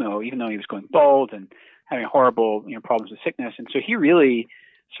on chemo, even though he was going bald and having horrible problems with sickness. And so he really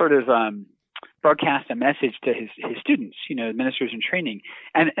sort of broadcast a message to his students, ministers in training.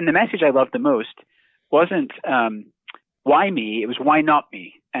 And the message I loved the most wasn't why me, it was why not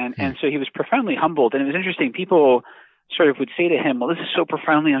me. And so he was profoundly humbled. And it was interesting. People sort of would say to him, well, this is so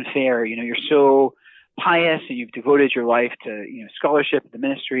profoundly unfair. You're so pious and you've devoted your life to, scholarship, the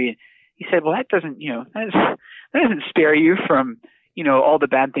ministry. And he said, well, that doesn't doesn't spare you from, all the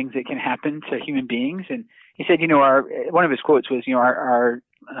bad things that can happen to human beings. And he said, one of his quotes was, our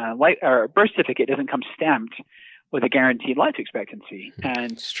birth certificate doesn't come stamped with a guaranteed life expectancy.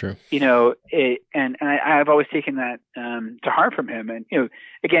 And it's true. I've always taken that to heart from him. And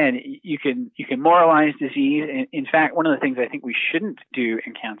again, you can moralize disease. In fact, one of the things I think we shouldn't do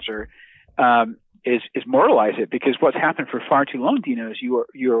in cancer is moralize it, because what's happened for far too long, Dino, as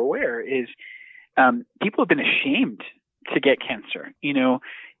you're aware, is people have been ashamed to get cancer. You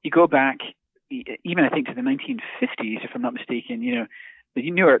go back even I think to the 1950s, if I'm not mistaken. The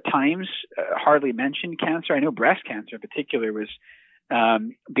New York Times hardly mentioned cancer. I know breast cancer in particular was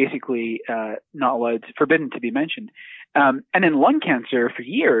basically not allowed, forbidden to be mentioned. And then lung cancer for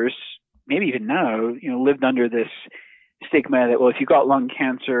years, maybe even now, lived under this stigma that, well, if you got lung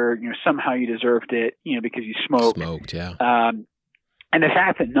cancer, somehow you deserved it, because you smoked. Yeah. And the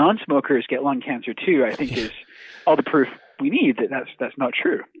fact that non-smokers get lung cancer too, I think is all the proof we need that that's not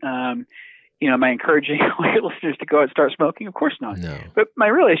true. Am I encouraging all your listeners to go out and start smoking? Of course not. No. But my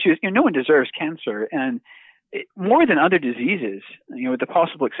real issue is, no one deserves cancer. And more than other diseases, with the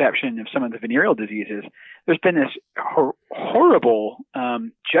possible exception of some of the venereal diseases, there's been this horrible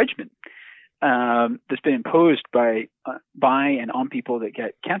judgment that's been imposed by and on people that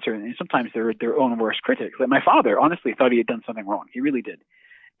get cancer. And sometimes they're their own worst critics. Like my father honestly thought he had done something wrong. He really did.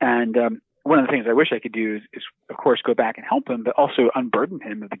 And one of the things I wish I could do is of course, go back and help him, but also unburden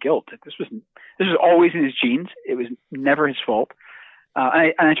him of the guilt. This was always in his genes. It was never his fault.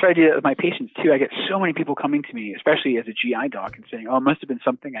 And I try to do that with my patients too. I get so many people coming to me, especially as a GI doc, and saying, "Oh, it must have been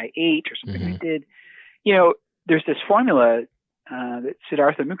something I ate or something I did." There's this formula that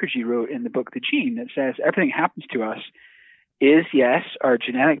Siddhartha Mukherjee wrote in the book The Gene that says everything happens to us is, yes, our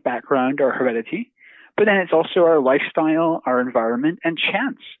genetic background, our heredity, but then it's also our lifestyle, our environment, and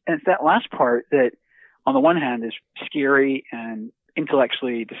chance. And it's that last part that, on the one hand, is scary and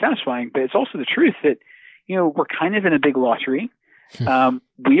intellectually dissatisfying, but it's also the truth that, we're kind of in a big lottery.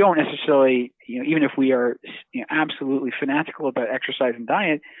 We don't necessarily, even if we are absolutely fanatical about exercise and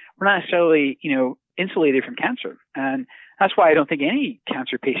diet, we're not necessarily, insulated from cancer. And that's why I don't think any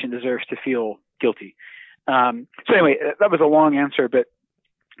cancer patient deserves to feel guilty. So anyway, that was a long answer, but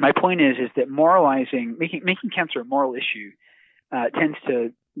my point is that moralizing, making cancer a moral issue, tends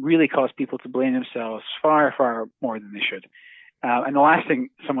to really cause people to blame themselves far, far more than they should. And the last thing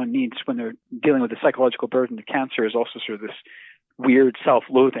someone needs when they're dealing with the psychological burden of cancer is also sort of this weird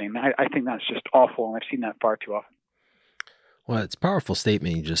self-loathing. I think that's just awful, and I've seen that far too often. Well, it's a powerful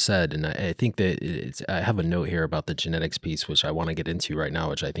statement you just said, and I think that I have a note here about the genetics piece, which I want to get into right now,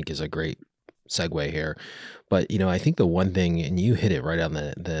 which I think is a great segue here. But I think the one thing, and you hit it right on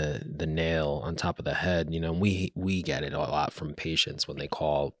the nail on top of the head. We get it a lot from patients when they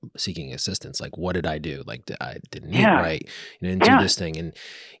call seeking assistance. Like, what did I do? Like, I didn't eat right, didn't do this thing, and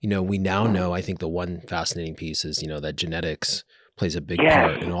we now know. I think the one fascinating piece is that genetics plays a big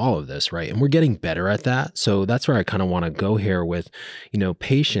part in all of this, right? And we're getting better at that. So that's where I kind of want to go here with,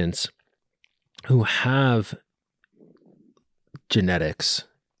 patients who have genetics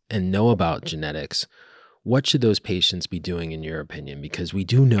and know about genetics. What should those patients be doing in your opinion? Because we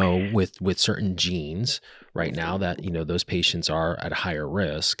do know with certain genes right now that, those patients are at a higher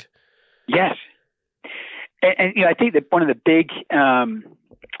risk. Yes. And I think that one of the big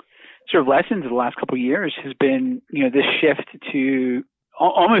sort of lessons of the last couple of years has been, this shift to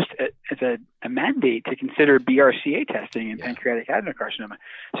almost as a mandate to consider BRCA testing in pancreatic adenocarcinoma.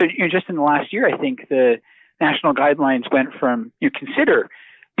 So, just in the last year, I think the national guidelines went from consider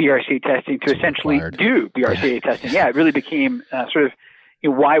BRCA testing to essentially do BRCA testing. Yeah, it really became sort of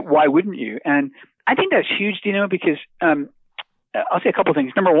why wouldn't you? And I think that's huge, because I'll say a couple of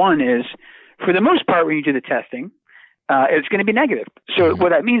things. Number one is, for the most part, when you do the testing, it's going to be negative. So what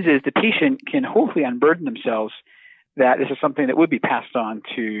that means is the patient can hopefully unburden themselves that this is something that would be passed on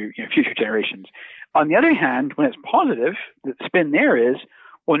to future generations. On the other hand, when it's positive, the spin there is,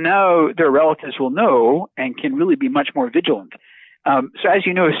 well, now their relatives will know and can really be much more vigilant. So as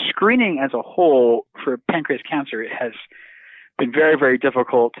you know, screening as a whole for pancreas cancer has been very, very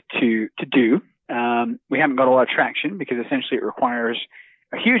difficult to do. We haven't got a lot of traction because essentially it requires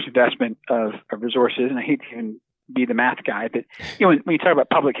a huge investment of resources. And I hate to even be the math guy, but when you talk about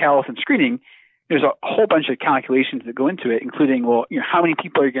public health and screening, there's a whole bunch of calculations that go into it, including, how many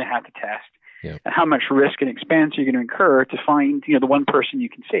people are you going to have to test, and how much risk and expense you're going to incur to find, the one person you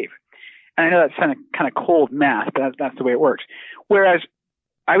can save. And I know that's kind of cold math, but that's the way it works. Whereas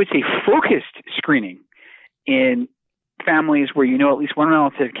I would say focused screening in families where at least one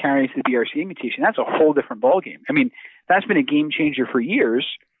relative carries the BRCA mutation, that's a whole different ballgame. I mean, that's been a game changer for years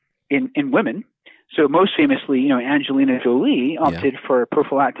in women. So most famously, Angelina Jolie opted for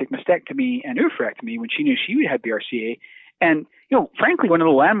prophylactic mastectomy and oophorectomy when she knew she would have BRCA. And, frankly, one of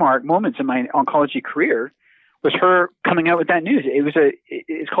the landmark moments in my oncology career was her coming out with that news.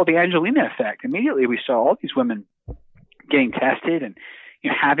 It's called the Angelina effect. Immediately we saw all these women getting tested and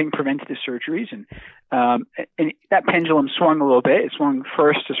having preventative surgeries, and that pendulum swung a little bit. It swung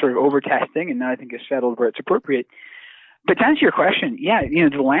first to sort of over testing, and now I think it's settled where it's appropriate. But to answer your question,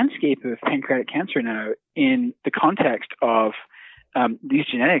 the landscape of pancreatic cancer now in the context of these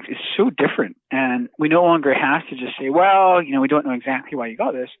genetics is so different, and we no longer have to just say, well, we don't know exactly why you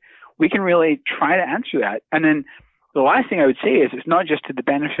got this. We can really try to answer that. And then the last thing I would say is it's not just to the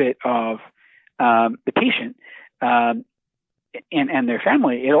benefit of the patient and their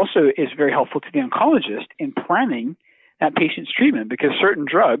family. It also is very helpful to the oncologist in planning that patient's treatment, because certain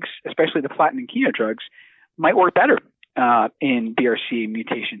drugs, especially the platinum chemo drugs, might work better in BRCA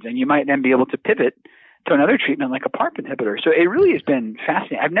mutations. And you might then be able to pivot to another treatment like a PARP inhibitor. So it really has been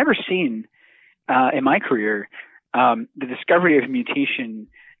fascinating. I've never seen in my career the discovery of a mutation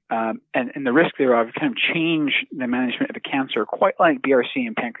and the risk thereof kind of change the management of a cancer quite like BRCA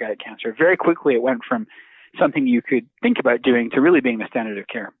and pancreatic cancer. Very quickly, it went from something you could think about doing to really being the standard of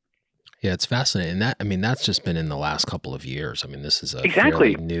care. Yeah, it's fascinating. That's just been in the last couple of years. I mean, this is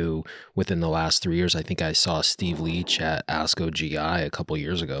fairly new within the last 3 years. I think I saw Steve Leach at ASCO GI a couple of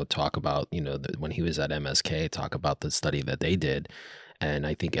years ago talk about, when he was at MSK, talk about the study that they did. And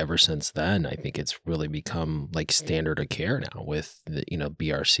I think ever since then, I think it's really become like standard of care now with the,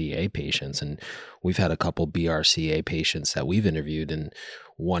 BRCA patients. And we've had a couple BRCA patients that we've interviewed, and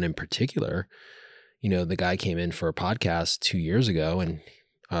one in particular, the guy came in for a podcast 2 years ago, and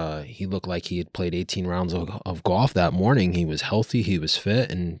he looked like he had played 18 rounds of golf that morning. He was healthy, he was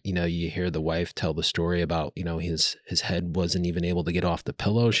fit. And, you hear the wife tell the story about, his head wasn't even able to get off the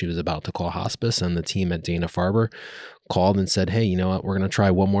pillow. She was about to call hospice, and the team at Dana-Farber called and said, hey, we're going to try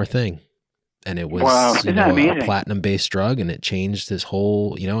one more thing. And it was a platinum-based drug, and it changed his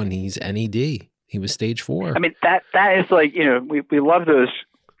whole, and he's NED. He was stage 4. I mean, that is like, we love those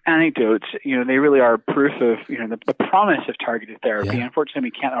anecdotes. They really are proof of, the promise of targeted therapy. Yeah. Unfortunately,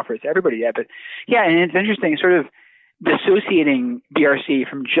 we can't offer it to everybody yet. But yeah, and it's interesting sort of dissociating BRCA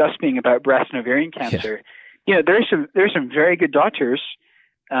from just being about breast and ovarian cancer. Yeah. There's some very good doctors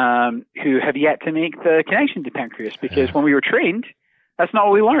who have yet to make the connection to pancreas, because when we were trained, that's not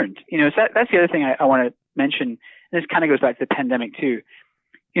what we learned. So that's the other thing I want to mention. And this kind of goes back to the pandemic too.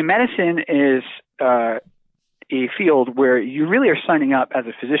 Medicine is a field where you really are signing up as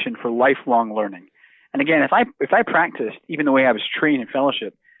a physician for lifelong learning. And again, if I practiced even the way I was trained in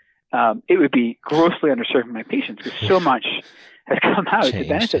fellowship, it would be grossly underserving my patients, because so much has come out to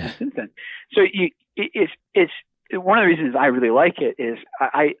benefit them since then. So it's one of the reasons I really like it is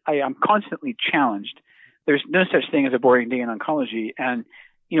I am constantly challenged. There's no such thing as a boring day in oncology. And,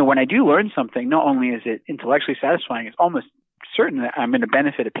 when I do learn something, not only is it intellectually satisfying, it's almost certain that I'm going to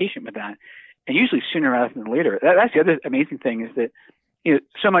benefit a patient with that. And usually sooner rather than later. That's the other amazing thing, is that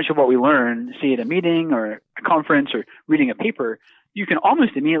so much of what we learn, see at a meeting or a conference or reading a paper, you can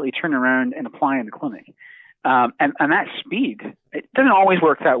almost immediately turn around and apply in the clinic. And that speed, it doesn't always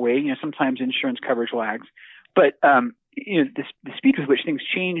work that way. Sometimes insurance coverage lags, but the speed with which things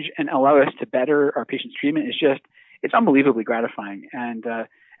change and allow us to better our patients' treatment is it's unbelievably gratifying. And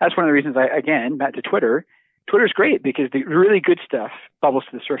that's one of the reasons back to Twitter, Twitter's great because the really good stuff bubbles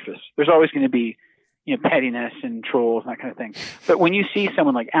to the surface. There's always going to be, pettiness and trolls and that kind of thing. But when you see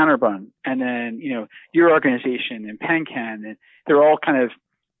someone like Anarbun and then, your organization and PanCan, and they're all kind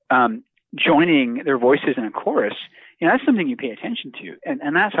of joining their voices in a chorus, that's something you pay attention to.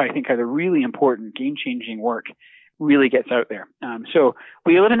 And that's how I think how the really important game-changing work really gets out there. So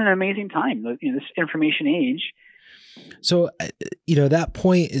we live in an amazing time, this information age. So, that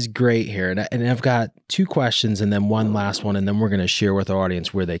point is great here. And I've got two questions and then one last one, and then we're going to share with our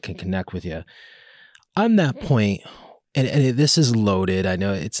audience where they can connect with you. On that point, and this is loaded, I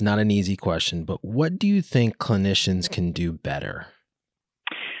know it's not an easy question, but what do you think clinicians can do better?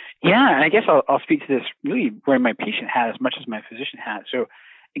 Yeah, and I guess I'll speak to this really where my patient hat as much as my physician hat. So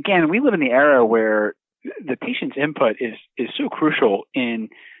again, we live in the era where the patient's input is so crucial in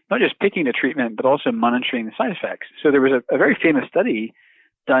not just picking the treatment, but also monitoring the side effects. So there was a very famous study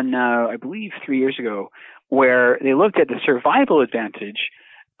done, I believe 3 years ago, where they looked at the survival advantage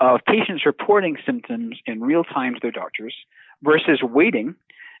of patients reporting symptoms in real time to their doctors versus waiting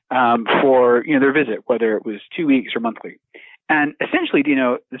for their visit, whether it was 2 weeks or monthly. And essentially,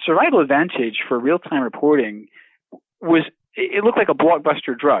 the survival advantage for real-time reporting it looked like a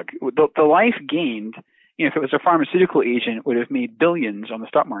blockbuster drug. The life gained, if it was a pharmaceutical agent, would have made billions on the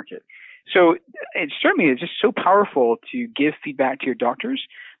stock market. So it certainly is just so powerful to give feedback to your doctors.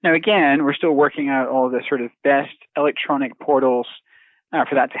 Now, again, we're still working out all the sort of best electronic portals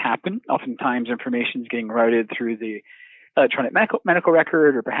for that to happen. Oftentimes, information is getting routed through the electronic medical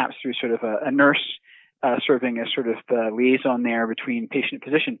record, or perhaps through sort of a nurse serving as sort of the liaison there between patient and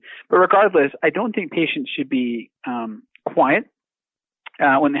physician. But regardless, I don't think patients should be quiet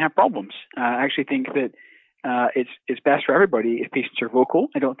when they have problems. I actually think that it's best for everybody if patients are vocal.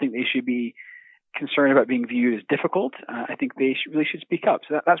 I don't think they should be concerned about being viewed as difficult. I think they really should speak up.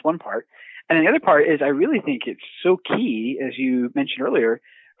 So that's one part. And then the other part is I really think it's so key, as you mentioned earlier,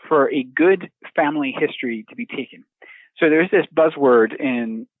 for a good family history to be taken. So there's this buzzword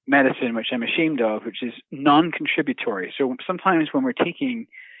in medicine, which I'm ashamed of, which is non-contributory. So sometimes when we're taking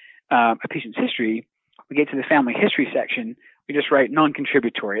a patient's history, we get to the family history section, we just write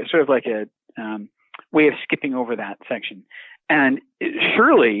non-contributory. It's sort of like a way of skipping over that section. And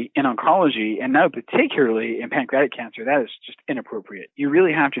surely in oncology, and now particularly in pancreatic cancer, that is just inappropriate. You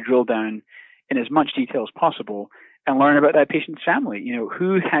really have to drill down in as much detail as possible and learn about that patient's family.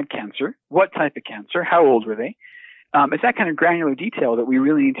 Who had cancer, what type of cancer, how old were they? It's that kind of granular detail that we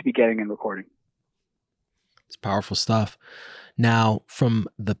really need to be getting and recording. It's powerful stuff. Now, from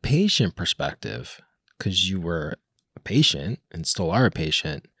the patient perspective, because you were a patient and still are a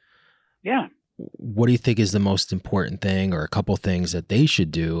patient, yeah, what do you think is the most important thing, or a couple things that they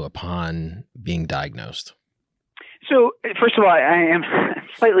should do upon being diagnosed? So, first of all, I am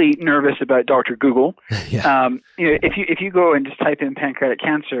slightly nervous about Dr. Google. Yeah. If you go and just type in pancreatic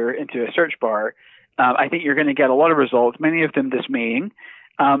cancer into a search bar, I think you're going to get a lot of results, many of them dismaying,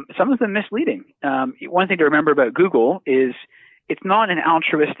 some of them misleading. One thing to remember about Google is it's not an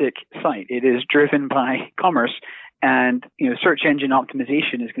altruistic site. It is driven by commerce, and search engine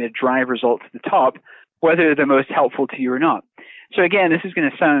optimization is going to drive results to the top, whether they're most helpful to you or not. So again, this is going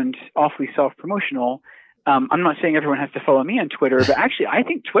to sound awfully self-promotional. I'm not saying everyone has to follow me on Twitter, but actually I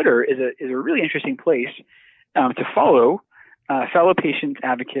think Twitter is a really interesting place to follow fellow patients,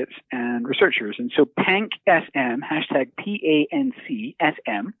 advocates, and researchers. And so PancSM, hashtag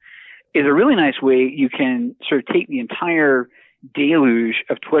PANCSM, is a really nice way you can sort of take the entire deluge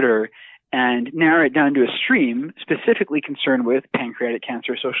of Twitter and narrow it down to a stream specifically concerned with pancreatic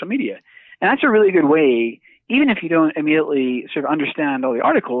cancer social media. And that's a really good way, even if you don't immediately sort of understand all the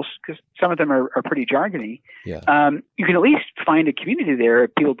articles, because some of them are pretty jargony, you can at least find a community there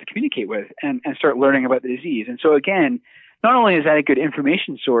of people to communicate with and start learning about the disease. And so again, not only is that a good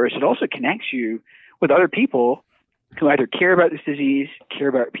information source, it also connects you with other people who either care about this disease, care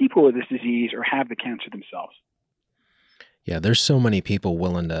about people with this disease, or have the cancer themselves. Yeah, there's so many people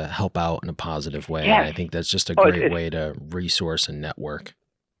willing to help out in a positive way. Yes. And I think that's just a great way to resource and network.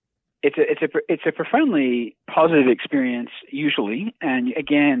 It's a profoundly positive experience usually, and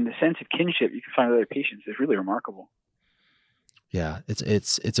again, the sense of kinship you can find with other patients is really remarkable. Yeah,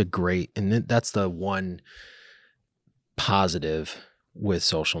 it's a great, and that's the one positive with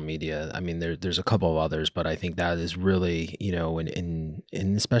social media. I mean, there's a couple of others, but I think that is really, and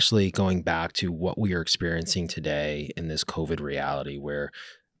especially going back to what we are experiencing today in this COVID reality, where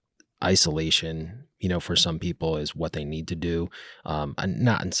isolation for some people is what they need to do. And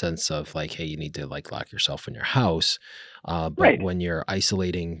not in sense of like, hey, you need to like lock yourself in your house. But Right. when you're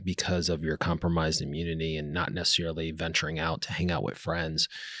isolating because of your compromised immunity and not necessarily venturing out to hang out with friends,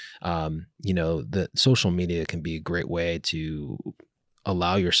 the social media can be a great way to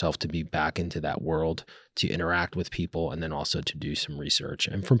allow yourself to be back into that world, to interact with people, and then also to do some research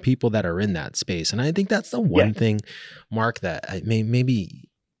and from people that are in that space. And I think that's the one thing, Mark, that maybe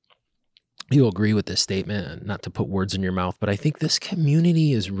you'll agree with this statement, and not to put words in your mouth, but I think this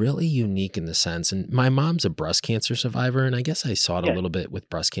community is really unique in the sense, and my mom's a breast cancer survivor, and I guess I saw it a little bit with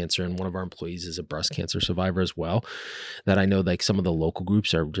breast cancer, and one of our employees is a breast cancer survivor as well, that I know like some of the local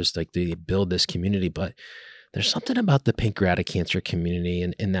groups are just like, they build this community, but there's something about the pancreatic cancer community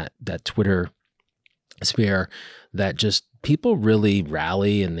and in that Twitter sphere that just people really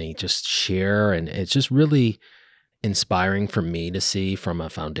rally and they just share, and it's just really inspiring for me to see from a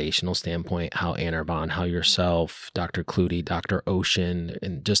foundational standpoint how Anirban, how yourself, Dr. Clutie, Dr. Ocean,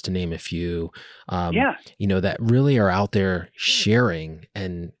 and just to name a few, that really are out there sharing,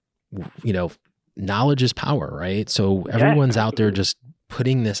 and, knowledge is power, right? So everyone's out there just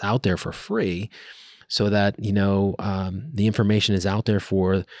putting this out there for free so that, the information is out there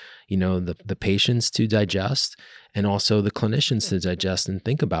for, the patients to digest, and also the clinicians to digest and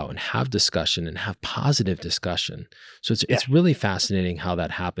think about and have discussion and have positive discussion. So it's really fascinating how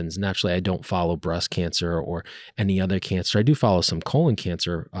that happens. Naturally, I don't follow breast cancer or any other cancer. I do follow some colon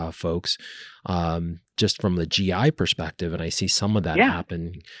cancer folks, just from the GI perspective, and I see some of that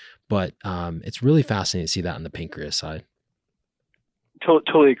happen. But it's really fascinating to see that on the pancreas side.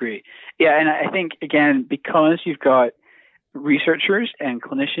 Totally agree. Yeah, and I think, again, because you've got researchers and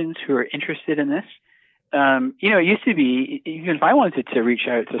clinicians who are interested in this, it used to be, even if I wanted to reach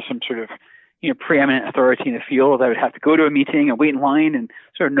out to some sort of, preeminent authority in the field, I would have to go to a meeting and wait in line and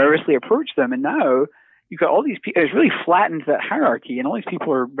sort of nervously approach them. And now you've got all these people, it's really flattened that hierarchy, and all these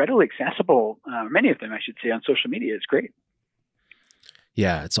people are readily accessible, many of them, I should say, on social media. It's great.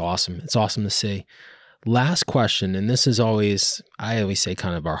 Yeah, it's awesome. It's awesome to see. Last question, and this is I always say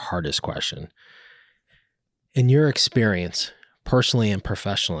kind of our hardest question. In your experience, personally and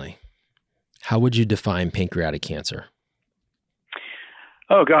professionally, how would you define pancreatic cancer?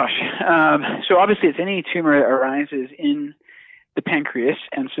 Oh, gosh. So obviously it's any tumor that arises in the pancreas.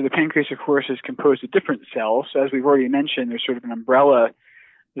 And so the pancreas, of course, is composed of different cells. So as we've already mentioned, there's sort of an umbrella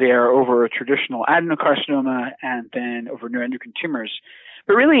there over traditional adenocarcinoma and then over neuroendocrine tumors.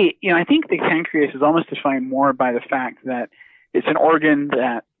 But really, I think the pancreas is almost defined more by the fact that it's an organ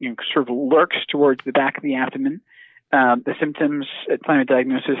that, sort of lurks towards the back of the abdomen. The symptoms at time of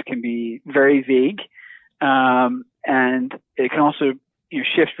diagnosis can be very vague, and it can also,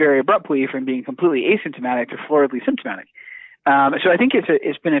 shift very abruptly from being completely asymptomatic to floridly symptomatic. So I think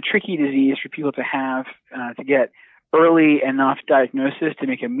it's been a tricky disease for people to have, to get early enough diagnosis to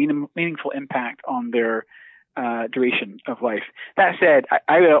make a meaningful impact on their duration of life. That said,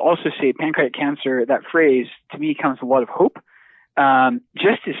 I would also say pancreatic cancer, that phrase, to me comes with a lot of hope.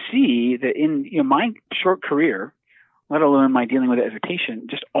 Just to see that in my short career, let alone my dealing with it as a patient,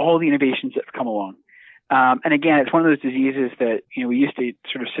 just all the innovations that have come along. And again, it's one of those diseases that we used to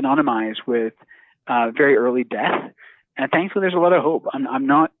sort of synonymize with very early death. And thankfully, there's a lot of hope. I'm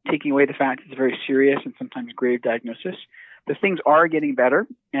not taking away the fact it's a very serious and sometimes grave diagnosis. But things are getting better,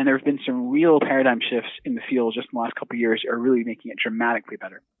 and there have been some real paradigm shifts in the field just in the last couple of years are really making it dramatically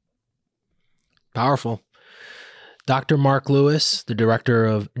better. Powerful. Dr. Mark Lewis, the director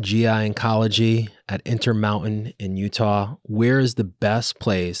of GI Oncology at Intermountain in Utah. Where is the best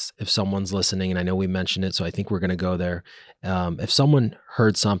place if someone's listening? And I know we mentioned it, so I think we're going to go there. If someone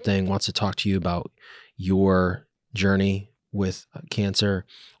heard something, wants to talk to you about your journey with cancer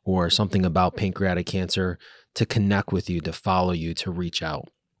or something about pancreatic cancer, to connect with you, to follow you, to reach out?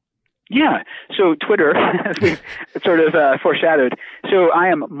 Yeah. So Twitter, as we sort of foreshadowed. So I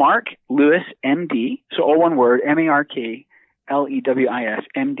am Mark Lewis, MD. So all one word, MarkLewis,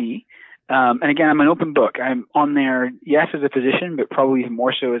 MD. And again, I'm an open book. I'm on there, yes, as a physician, but probably even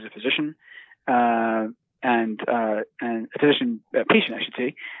more so as a physician and a physician patient, I should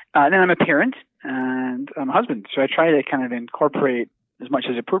say. Then I'm a parent and I'm a husband. So I try to kind of incorporate as much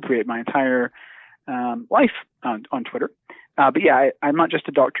as appropriate my entire life on Twitter. But yeah, I'm not just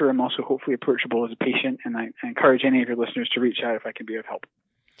a doctor. I'm also hopefully approachable as a patient, and I encourage any of your listeners to reach out if I can be of help.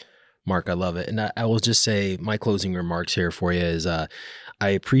 Mark, I love it. And I will just say my closing remarks here for you is I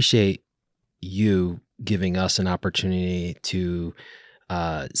appreciate you giving us an opportunity to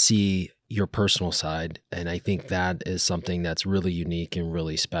see your personal side. And I think that is something that's really unique and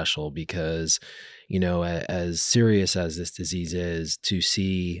really special because, as serious as this disease is, to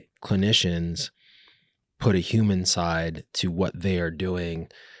see clinicians put a human side to what they are doing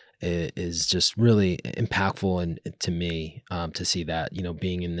is just really impactful. And to me, to see that,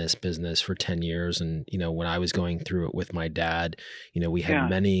 being in this business for 10 years and, when I was going through it with my dad, we had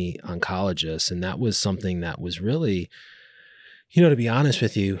many oncologists, and that was something that was really, to be honest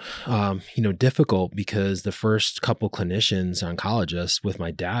with you, difficult, because the first couple clinicians, oncologists with my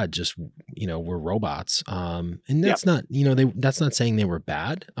dad just, were robots. And that's not, that's not saying they were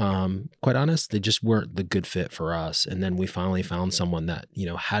bad. Quite honest, they just weren't the good fit for us. And then we finally found someone that,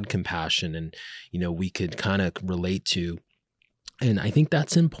 had compassion and, we could kind of relate to. And I think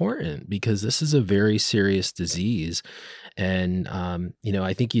that's important, because this is a very serious disease. And,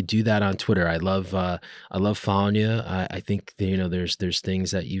 I think you do that on Twitter. I love following you. I think, there's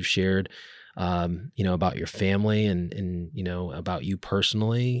things that you've shared, about your family and, about you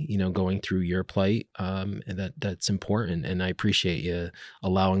personally, going through your plight, and that's important. And I appreciate you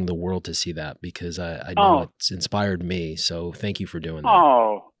allowing the world to see that, because I know it's inspired me. So thank you for doing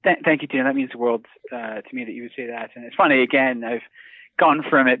that. Thank you, Tina. That means the world to me that you would say that. And it's funny, again, I've gone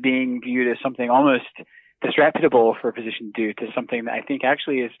from it being viewed as something almost disreputable for a physician to do to something that I think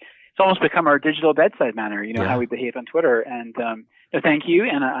actually it's almost become our digital bedside manner, how we behave on Twitter. And thank you.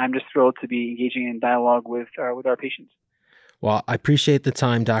 And I'm just thrilled to be engaging in dialogue with our patients. Well, I appreciate the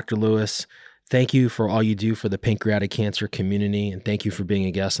time, Dr. Lewis. Thank you for all you do for the pancreatic cancer community, and thank you for being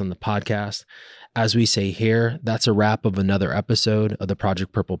a guest on the podcast. As we say here, that's a wrap of another episode of the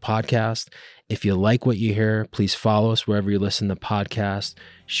Project Purple podcast. If you like what you hear, please follow us wherever you listen to podcasts,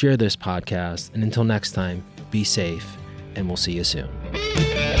 share this podcast, and until next time, be safe, and we'll see you soon.